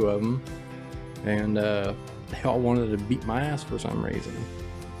a few of them, and they all wanted to beat my ass for some reason.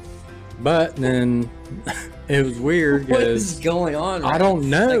 But then it was weird What is because going on? I don't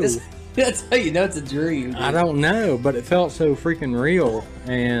know. Like this, that's how you know it's a dream. I don't know, but it felt so freaking real,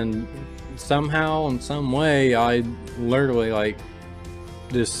 and somehow in some way I literally like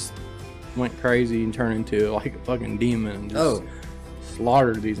just went crazy and turned into like a fucking demon and just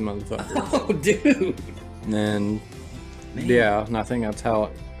slaughtered these motherfuckers. Oh, dude. And then yeah, and I think that's how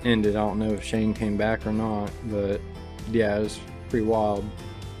it ended. I don't know if Shane came back or not, but yeah, it was pretty wild.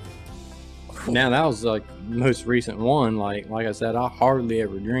 Now that was like the most recent one. Like I said, I hardly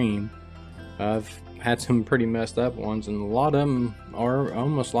ever dream. I've had some pretty messed up ones, and a lot of them are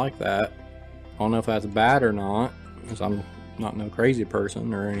almost like that. I don't know if that's bad or not, because I'm not no crazy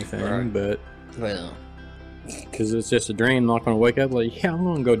person or anything, Right. but Well, because it's just a dream, I'm not going to wake up like, yeah, I'm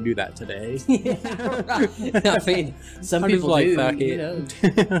going to go do that today. I mean, some I'm just people like, do. fuck you it. know.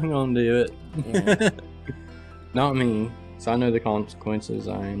 I'm going to do it. Yeah. Not me. So I know the consequences.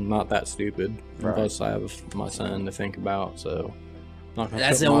 I'm not that stupid. Right. Plus, I have my son to think about, so. Not gonna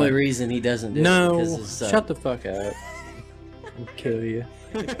That's put the my- only reason he doesn't do it. No, 'cause his son. shut the fuck up. I'll kill you.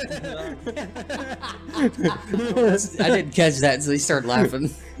 I didn't catch that until he started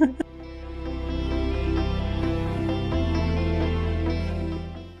laughing.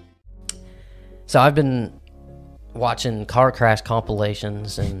 So I've been watching car crash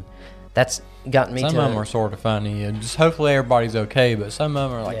compilations, and that's gotten me Some to. of them are sort of funny, and just hopefully everybody's okay. But some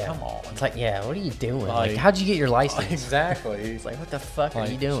of them are like, Yeah. come on. It's like, yeah, what are you doing? Like, Like- how'd you get your license? Exactly. It's like, what the fuck are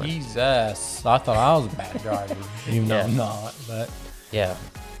Like, you doing? Jesus, I thought I was a bad driver, even though Yeah. I'm not. But Yeah.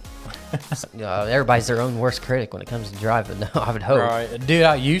 Everybody's their own worst critic when it comes to driving. No, I would hope. right, dude,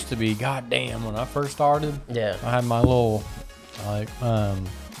 I used to be. Goddamn, when I first started, Yeah. I had my little like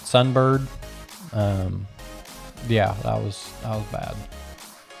Sunbird. Yeah, that was bad.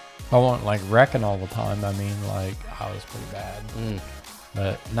 I wasn't like wrecking all the time. I mean, like I was pretty bad.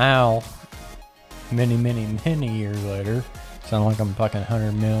 But now, many years later, sound like I'm fucking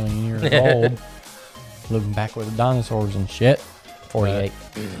 100 million years old, living back with the dinosaurs and shit. 48.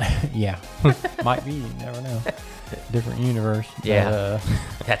 Yeah, might be. You never know. Different universe. Yeah.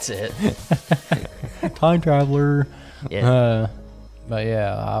 That's it. But, time traveler. Yeah. But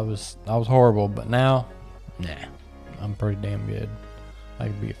yeah, I was horrible. But now, nah, I'm pretty damn good. I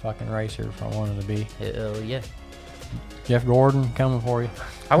could be a fucking racer if I wanted to be. Hell yeah. Jeff Gordon coming for you.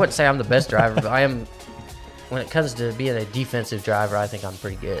 I wouldn't say I'm the best driver, but I am. When it comes to being a defensive driver, I think I'm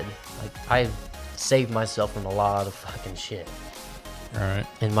pretty good. Like I've saved myself from a lot of fucking shit All right.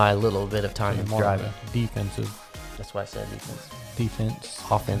 in my little bit of time of More of driving. a defensive. That's why I said defense. Defense.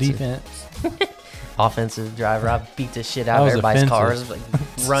 Offensive. Defense. Offensive driver. I beat the shit That out of was everybody's offensive. cars.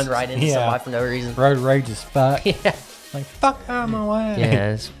 Like, run right into Yeah. somebody for no reason. Road rage as fuck. Yeah. Like, fuck out of my way.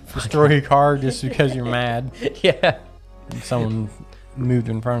 Yeah. It's Destroy your car just because you're mad. yeah. And someone moved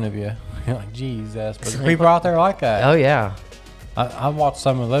in front of you. You're like, Jesus. But the people out there like that. Oh yeah. I watched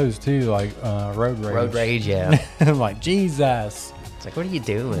some of those too, like road rage. Road rage. Yeah. I'm like, Jesus. It's like, what are you A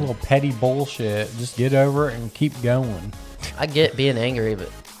doing? little petty bullshit. Just get over it and keep going. I get being angry,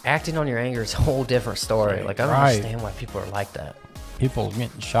 but acting on your anger is a whole different story. Like I don't Right. understand why people are like that. People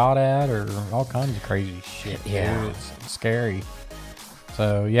getting shot at or all kinds of crazy shit. Dude. Yeah. It's scary.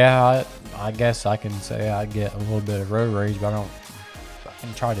 So yeah, I guess I can say I get a little bit of road rage, but I don't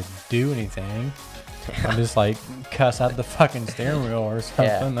fucking try to do anything. I just like cuss out the fucking steering wheel or something.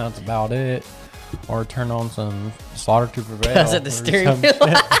 Yeah. That's about it. Or turn on some Slaughter to Prevail. Cuss at the or steering some wheel.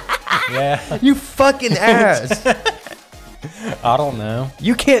 shit. Yeah. You fucking ass. I don't know.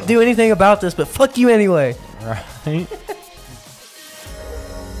 You can't do anything about this, but fuck you anyway. Right.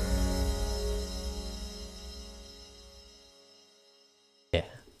 Yeah.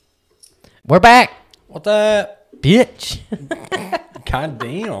 We're back, What's up? bitch. God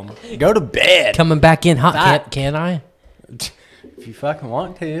damn. Go to bed. Coming back in hot. That- Can I? If you fucking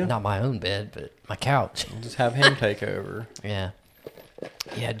want to. Not my own bed, but my couch. Just have him take over. Yeah.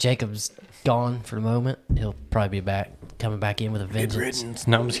 Yeah, Jacob's gone for the moment. He'll probably be back, coming back in with a vengeance. Riddance.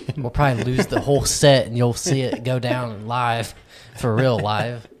 No, I'm just kidding. We'll probably lose the whole set, and you'll see it go down live, for real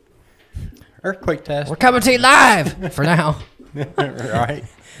live. Earthquake test. We're coming to you live for now. Right.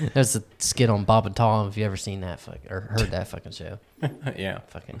 There's a skit on Bob and Tom. If you ever seen that or heard that fucking show, Yeah.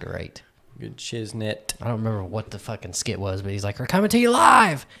 fucking great. Good shiznit. I don't remember what the fucking skit was, but he's like, "We're coming to you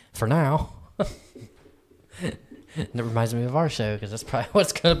live for now." And it reminds me of our show because that's probably what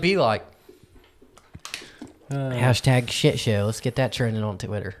it's gonna be like. Hashtag shit show. Let's get that trending on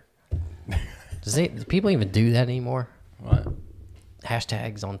Twitter. Do people even do that anymore? What?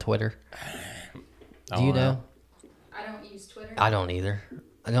 Hashtags on Twitter. I Do you don't know. know? I don't use Twitter. I don't either.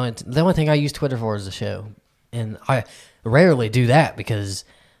 The only thing I use Twitter for is the show, and I rarely do that because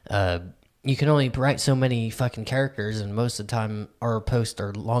you can only write so many fucking characters, and most of the time our posts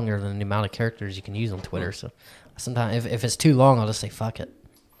are longer than the amount of characters you can use on Twitter. So sometimes if it's too long, I'll just say fuck it.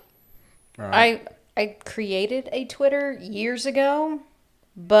 Right. I created a Twitter years ago,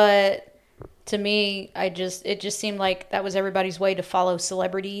 but to me, it just seemed like that was everybody's way to follow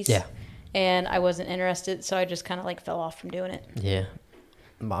celebrities. Yeah. And I wasn't interested, so I just kind of like fell off from doing it. Yeah.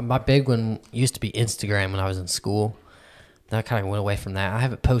 My big one used to be Instagram when I was in school. Then I kind of went away from that. I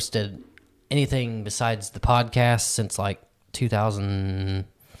haven't posted anything besides the podcast since like 2000,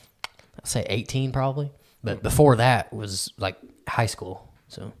 I'd say 18 probably. But before that was like high school.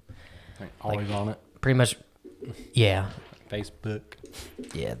 So Always on it. pretty much, yeah. Facebook.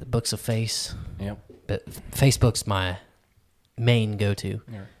 Yeah, the books of face. Yep. But Facebook's my main go-to.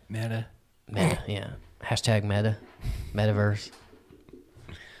 Your Meta. Meta, yeah. Hashtag meta. Metaverse.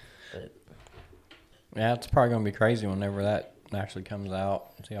 Yeah, it's probably gonna be crazy whenever that actually comes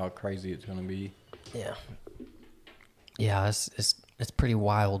out. See how crazy it's gonna be. Yeah. Yeah, it's pretty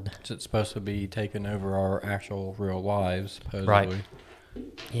wild. It's supposed to be taking over our actual real lives, supposedly. Right.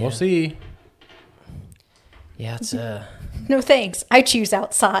 Yeah. We'll see. Yeah, it's No thanks. I choose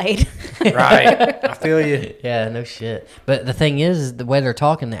outside. Right. I feel you. yeah, no shit. But the thing is the way they're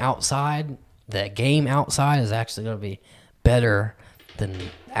talking outside, the game outside is actually going to be better than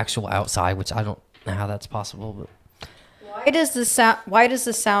actual outside, which I don't know how that's possible. But Why does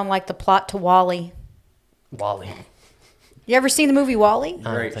this sound like the plot to Wall-E? Wall-E, You ever seen the movie Wall-E? I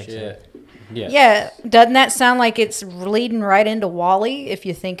don't Great think so. shit. Yeah. Yeah, doesn't that sound like it's leading right into Wall-E if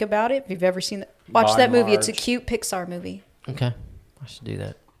you think about it? If you've ever seen that, watch By that and movie. It's a large. cute Pixar movie. Okay, I should do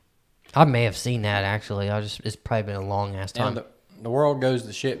that. I may have seen that actually. It's probably been a long ass time. And the world goes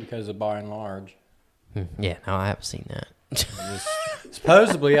to shit because of By and Large. Yeah, no, I haven't seen that.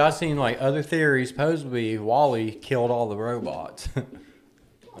 Supposedly, I've seen like other theories. Supposedly, Wally killed all the robots.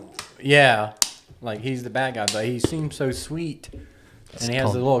 Yeah, like he's the bad guy, but he seems so sweet, and he has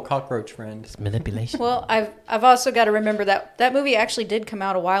called- a little cockroach friend. Manipulation. Well, I've also got to remember that movie actually did come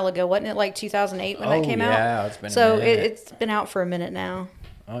out a while ago, wasn't it? Like 2008 when that came out. Yeah, it's been So a minute. it's been out for a minute now.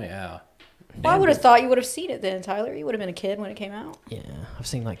 Oh yeah. Well, I would have thought you would have seen it then, Tyler. You would have been a kid when it came out. Yeah, I've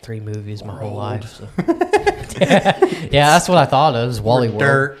seen like 3 movies my whole life. So. Yeah, that's what I thought of. Was Wally World.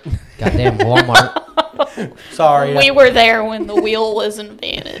 Dirt. Goddamn Walmart. Sorry. We were there when the wheel was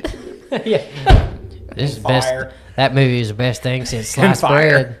invented. Yeah. This is the Fire. best. That movie is the best thing since sliced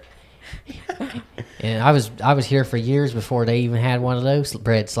Fire. bread. And I was here for years before they even had one of those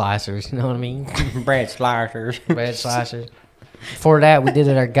bread slicers. You know what I mean? Bread slicers. Bread slicers. Before that, we did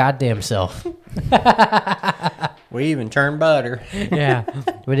it our goddamn self. We even churn butter. Yeah,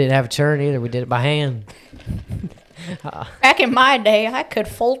 we didn't have a churn either. We did it by hand. Back in my day, I could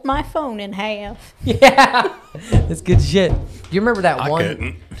fold my phone in half. Yeah, that's good shit. You remember that I one?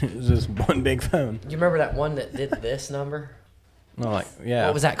 couldn't. It was just one big phone. You remember that one that did this number? No, like yeah.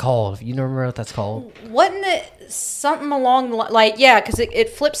 What was that called? You remember what that's called? Wasn't it something along the like? Yeah, because it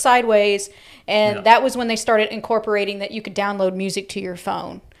flipped sideways, and Yeah. that was when they started incorporating that you could download music to your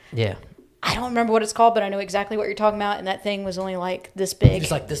phone. Yeah, I don't remember what it's called, but I know exactly what you're talking about. And that thing was only like this big.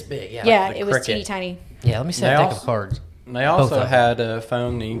 it's like this big. Yeah. yeah, the it was Cricket. teeny tiny. Yeah. Let me see They a deck of also- cards. They also of them. had a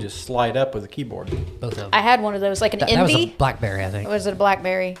phone that you can just slide up with a keyboard. Both of them. I had one of those, like an that was a Envy. BlackBerry, I think. Or was it a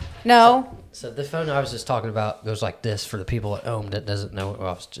BlackBerry? No. So the phone I was just talking about goes like this for the people at home that doesn't know what I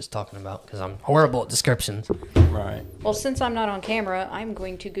was just talking about because I'm horrible at descriptions. Right. Well, since I'm not on camera, I'm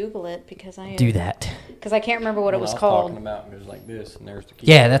going to Google it because I am. Do that. Because I can't remember what it What was I called. talking about goes like this, and there's the keyboard.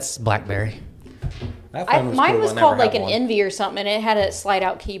 Yeah, that's BlackBerry. That phone was Mine cool. was I never called like had an one, Envy or something, and it had a slide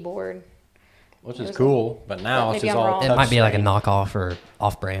out keyboard. which is cool. But now But it's maybe just I'm all. wrong. It might be like a touchscreen. knockoff or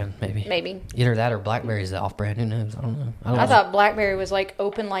off-brand, maybe. Maybe. Either that or BlackBerry's the off-brand. Who knows? I don't know. I don't I know. thought BlackBerry was like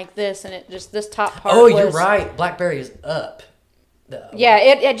open like this, and it just this top part. Oh, was, you're right. BlackBerry is up. Yeah,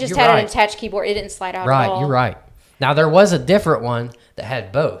 it just You're had right. an attached keyboard. It didn't slide out at Right, all. you're right. Now there was a different one that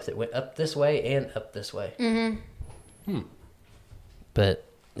had both. It went up this way and up this way. Mm-hmm. But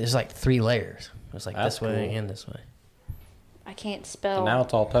there's like 3 layers. It was like That's this way cool. and this way. I can't spell. And now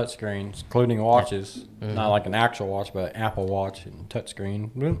it's all touchscreens, including watches. Not like an actual watch, but Apple Watch and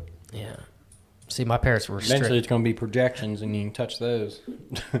touchscreen. Boom. Yeah. See, my parents were Eventually, strict. it's going to be projections, and you can touch those.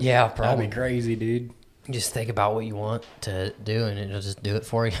 Yeah, That'd probably. be crazy, dude. You just think about what you want to do, and it'll just do it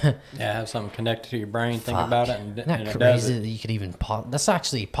for you. Yeah, have something connected to your brain. Think Fuck. about it, and, Isn't that and it does crazy it. that you could even... That's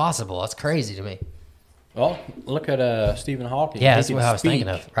actually possible. That's crazy to me. Well, look at Stephen Hawking. Yeah, He that's can what I was thinking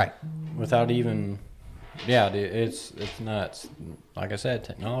speak of. Right. without even. Yeah, dude, it's nuts. Like I said,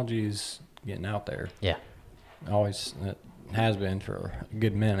 technology is getting out there. Yeah. Always it has been for a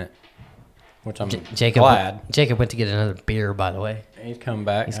good minute, which I'm Jacob, glad. Jacob went to get another beer, by the way. He's coming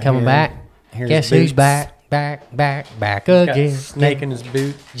back. He's I coming hear back. him. Here's Guess who's boots. back, back Got a again. snake in his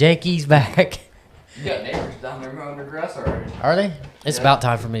boot. Jakey's back. You got neighbors down there mowing their grass already. Are they? It's Yeah. about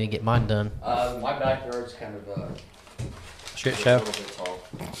time for me to get mine done. My backyard's kind of Shit a show. little bit tall.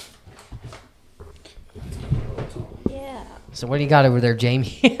 Yeah. So what do you got over there, Jamie?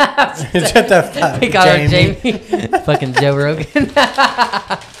 Shut the fuck, we got our Jamie. Jamie. Fucking Joe Rogan.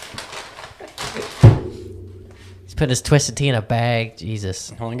 He's put his twisted tea in a bag.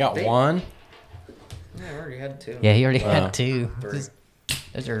 Jesus. Only got one. Yeah, I already had 2. Yeah, he already Wow. had 2. Three.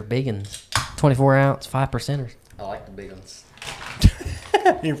 Those are big ones. 24 ounce, 5%ers. I like the big ones.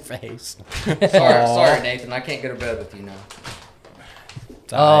 Your face. Sorry, Nathan. I can't go to bed with you now.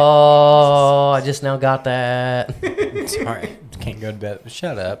 It's all Oh, I just now got that. right. Sorry. Can't go to bed.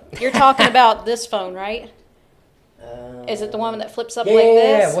 Shut up. You're talking about this phone, right? Is it the one that flips up like Yeah,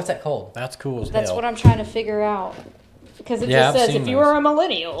 this? what's that called? That's cool as That's hell. what I'm trying to figure out. Because it Yeah, just I've says seen if you those. were a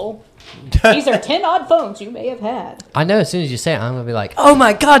millennial, these are 10 odd phones you may have had. I know as soon as you say it, I'm going to be like, oh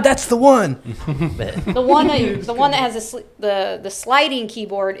my God, that's the one. But The one that has the sliding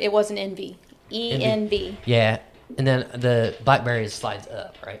keyboard, it was an Envy. ENV. yeah, and then the BlackBerry slides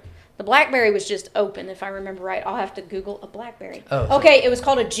up, right? The BlackBerry was just open, if I remember right. I'll have to Google a BlackBerry. Oh, so- Okay, it was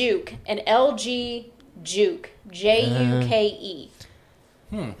called a Juke, an LG Juke, Juke.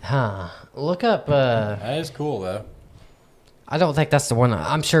 Huh. Look up. That is cool though. I don't think that's the one.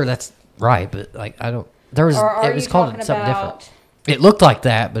 I'm sure that's right, but like I don't. There was. Or are It was you called talking something about? different. It looked like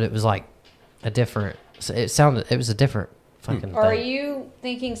that, but it was like a different. It sounded. It was a different fucking. Or are thing. you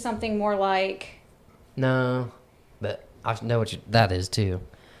thinking something more like? No, but I know what that is too.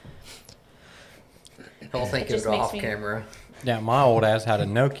 I'll think It just it'll go makes off me- camera. Yeah, my old ass had a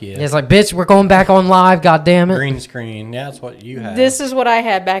Nokia It's like, bitch, we're going back on live. God damn it. green screen. Yeah, that's what you had. This is what I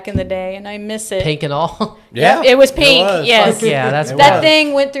had back in the day, and I miss it. Pink and all. Yeah, It was pink. Yes. Fuck yeah, that's It That was.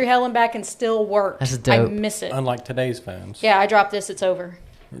 thing went through hell and back and still worked. That's I dope. miss it. Unlike today's phones. Yeah, I dropped this. It's over.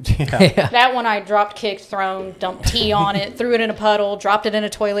 Yeah. Yeah. That one I dropped, kicked, thrown, dumped tea on it, threw it in a puddle, dropped it in a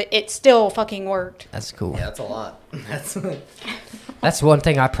toilet. It still fucking worked. That's cool. Yeah, that's a lot. That's That's one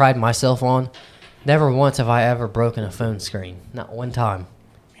thing I pride myself on. Never once have I ever broken a phone screen. Not one time.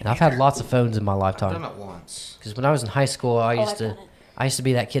 And I've had lots of phones in my done lifetime. it once. Because when I was in high school, I used I've to, done it. I used to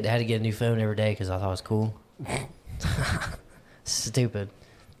be that kid that had to get a new phone every day because I thought it was cool. Stupid.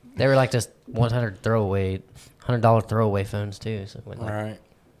 They were like just $100 throwaway phones too. So it wasn't like- Right.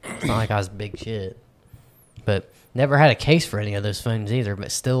 it's not like I was big shit. But never had a case for any of those phones either.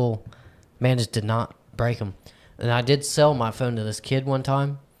 But still, man, just did not break them. And I did sell my phone to this kid one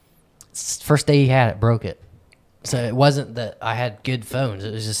time. First day he had it, broke it. So it wasn't that I had good phones.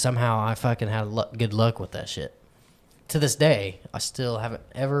 It was just somehow I fucking had good luck with that shit. To this day, I still haven't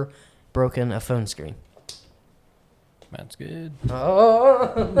ever broken a phone screen. That's good.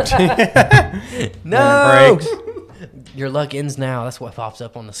 Oh No breaks. Your luck ends now. That's what pops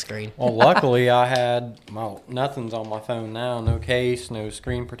up on the screen. Well, luckily I had nothing's on my phone now. No case, no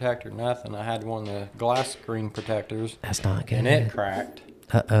screen protector, nothing. I had one of the glass screen protectors, That's not good. and it cracked.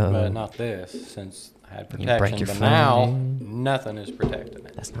 Uh But oh. not this, since I had You break protection. your But phone, now dude. nothing is protecting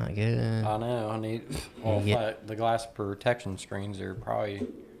it. That's not good. I know. I need. Well, Yeah. the glass protection screens are probably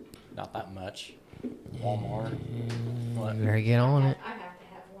not that much. Walmart. What? You better get on it. I have to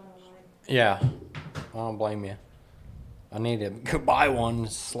have one of mine. Yeah, I don't blame you. I need to go buy one,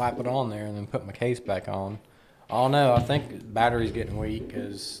 slap it on there, and then put my case back on. I don't know. I think the battery's getting weak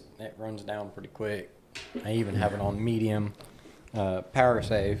because it runs down pretty quick. I even have it on medium power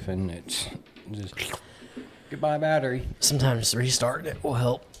safe, and it's just goodbye battery. Sometimes restarting it will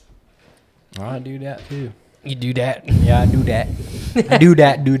help. I do that too. You do that. Yeah, I do that. I do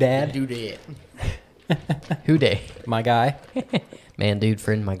that, do that. Do that. Who day? My guy. Man, dude,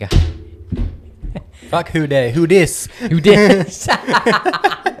 friend, my guy. Fuck who day. Who this? Who this?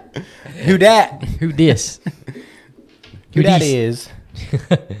 Who that? Who this? Who that dis? is?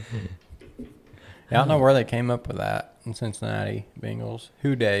 I don't know where they came up with that in Cincinnati Bengals.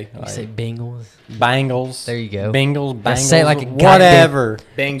 Who day? You say Bengals? Bengals. There you go. Bengals. Now Bengals. say it like a whatever.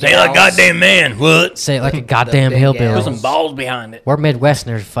 Bang Say like goddamn man. What? Say it like a goddamn Bengals. hillbilly. Put some balls behind it. We're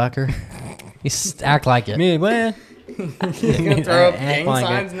Midwesterners, fucker. You act like it. Me, man. You gonna throw up Act gang like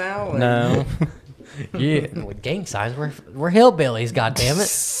signs it. now? Like- No. Yeah. With gang signs, we're hillbillies,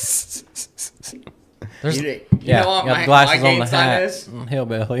 goddammit. There's, You Yeah. know what got my glasses on gang the sign hat. is?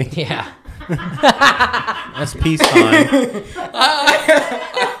 Hillbilly. yeah. That's peace time.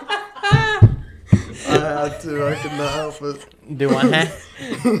 I had to. I could not help it. Do I have?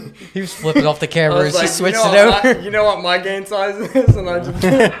 He was flipping off the I camera was as he like, switched you know it what over. you know what my gain size is? And I just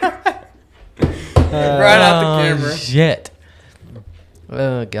right out the camera. Shit.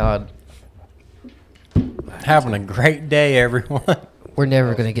 Oh, God. Having a great day, everyone. We're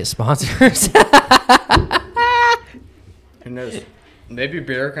never going to get sponsors. Who knows? Maybe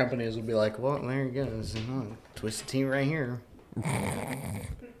beer companies will be like, well, there you go. This is, Twisted Tea right here.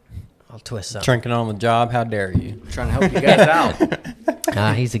 I'll twist something. Drinking on the job. How dare you? Trying to help you guys out.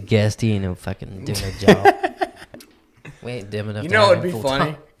 Nah, he's a guest. He ain't no fucking doing a job. We ain't dim enough You to know have what him would be full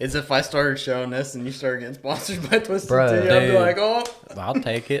funny? time. Is if I started showing this and you started getting sponsored by Twisted Bro, Tea, I'd be dude. like, oh. I'll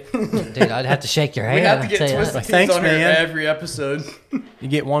take it. Dude, I'd have to shake your hand. We have to I'll get tell you Twisted that. Teas Thanks, on here man. every episode. You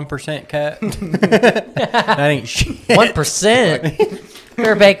get 1% cut. That ain't shit. 1%.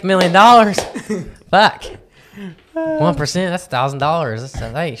 Better make $1 million. Fuck. 1%. That's $1,000.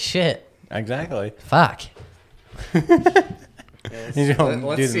 That ain't shit. Exactly. Fuck. You don't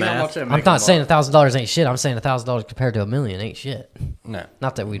Let's do the see how math. much I make I'm a not saying month. $1,000 ain't shit. I'm saying $1,000 compared to $1 million ain't shit. No.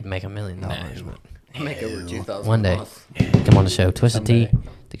 Not that we'd make $1 million. But I make over 2,000 one day, a month. come on the show. Twisted Tea, Someday.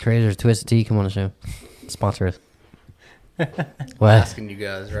 the creators of Twisted Tea, come on the show. Sponsor us. What? Asking you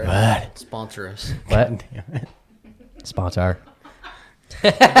guys, right? What? Sponsor us. What? Sponsor.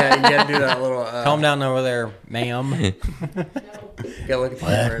 You gotta do that little. Calm down over there, ma'am. You gotta look at the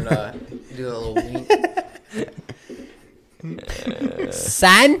camera and do that little wink.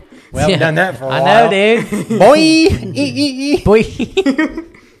 Son? We haven't done that for a I while. know, dude. Boy! Boy.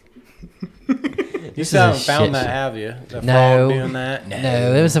 You still haven't shit found that, show. have you? The No. frog doing that?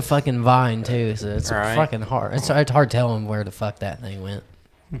 No, it was a fucking vine, too, so it's Right. fucking hard. It's hard telling where the fuck that thing went.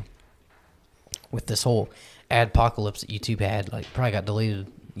 With this whole adpocalypse that YouTube had, like, probably got deleted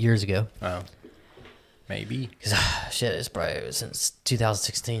years ago. Oh. Maybe. Cause shit, it's probably since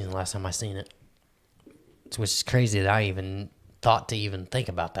 2016 the last time I seen it. Which is crazy that I even thought to even think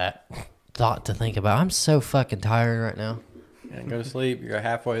about that. I'm so fucking tired right now. Yeah, go to sleep. You're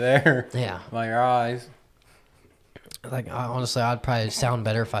halfway there. Yeah. By your eyes. Like, honestly, I'd probably sound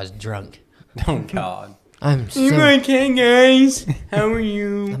better if I was drunk. Oh, God. I'm so... Okay, guys. How are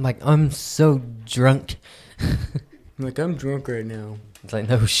you? I'm like, I'm so drunk. Like, I'm drunk right now. It's like,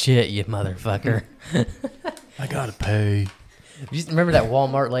 no shit, you motherfucker. I gotta pay. You remember that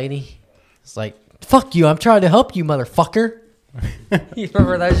Walmart lady? It's like, fuck you, I'm trying to help you, motherfucker. You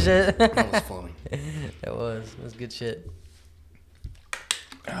remember that shit? That was funny. It was good shit.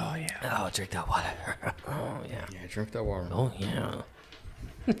 Oh, yeah. Oh, drink that water. Oh, yeah. Yeah, drink that water. Oh, yeah.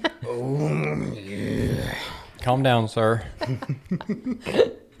 Oh, yeah. Calm down, sir.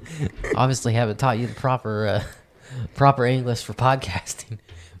 Obviously haven't taught you the proper English for podcasting,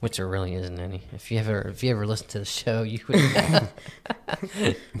 which there really isn't any. If you ever listen to the show, you would.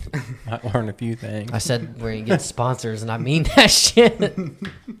 Might learn a few things. I said we're gonna get sponsors, and I mean that shit.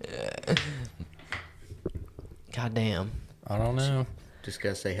 God damn. I don't know. Just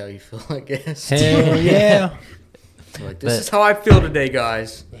gotta say how you feel, I guess. Hell yeah. Like, this is how I feel today,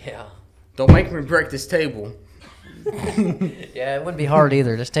 guys. Yeah. Don't make me break this table. Yeah, it wouldn't be hard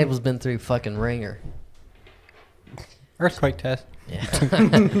either. This table's been through fucking ringer. Earthquake test. Yeah.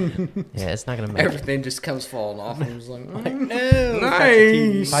 Yeah, it's not gonna make it. Everything just comes falling off. And I was like, No.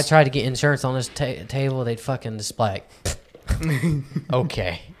 nice. If I tried to get insurance on this table, they'd fucking just like,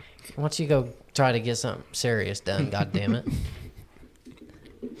 okay. Why don't you go try to get something serious done, God damn it.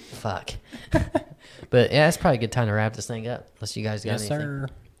 Fuck. But yeah, it's probably a good time to wrap this thing up. Unless you guys got Yes, anything. sir.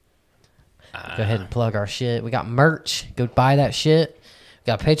 Go ahead and plug our shit. We got merch. Go buy that shit. We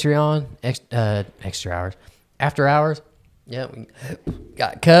got Patreon, extra hours, after hours. Yeah, we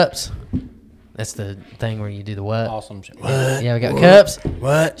got cups. That's the thing where you do the what? Awesome shit. Yeah, we got cups.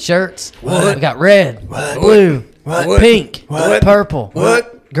 What? Shirts. We got red, blue, pink, purple,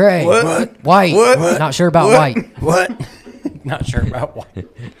 gray, white. Not sure about white. What? Not sure about what.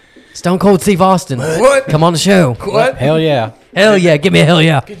 Stone Cold Steve Austin. What? Come on the show. What? Hell yeah. Hell yeah. Give me a hell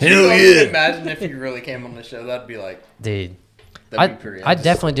yeah. Could you guys imagine if you really came on the show? That'd be like, Dude. that'd be pretty I'd awesome.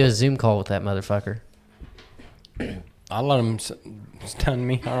 definitely do a Zoom call with that motherfucker. I'll let him stun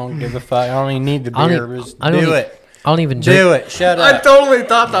me. I don't give a fuck. I don't even need the I beer. don't e- Just I don't do e- it. I don't even drink. Do it. Shut I up. totally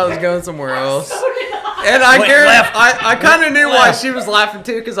thought that was going somewhere else. And I kind of knew why she was laughing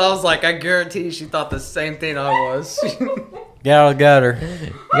too, because I was like, I guarantee she thought the same thing I was. Get out of the gutter.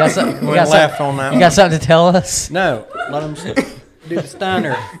 You got something, We laughed on that you got something to tell us? No. Let him do the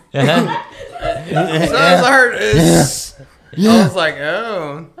stunner. Uh-huh. So as I heard, I was like,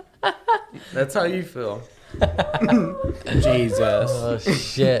 oh, that's how you feel. Jesus. Oh,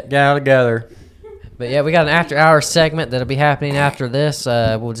 shit. Get out of the gutter. But yeah, we got an after hours segment that'll be happening after this.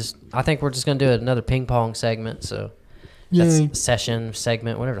 I think we're just going to do another ping pong segment. So that's session,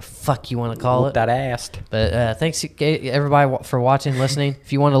 segment, whatever the fuck you want to call it. That ass. But thanks everybody for watching, listening.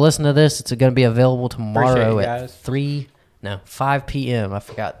 If you want to listen to this, it's going to be available tomorrow Appreciate it, at 5 p.m. I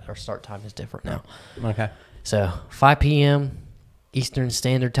forgot our start time is different now. Okay. So 5 p.m. Eastern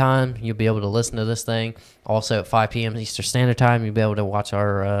Standard Time, you'll be able to listen to this thing. Also at 5 p.m. Eastern Standard Time, you'll be able to watch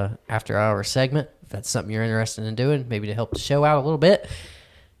our after hours segment. If that's something you're interested in doing, maybe to help the show out a little bit.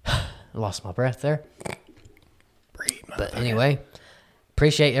 Lost my breath there. But anyway,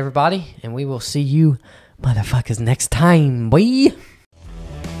 appreciate everybody, and we will see you motherfuckers next time, boy.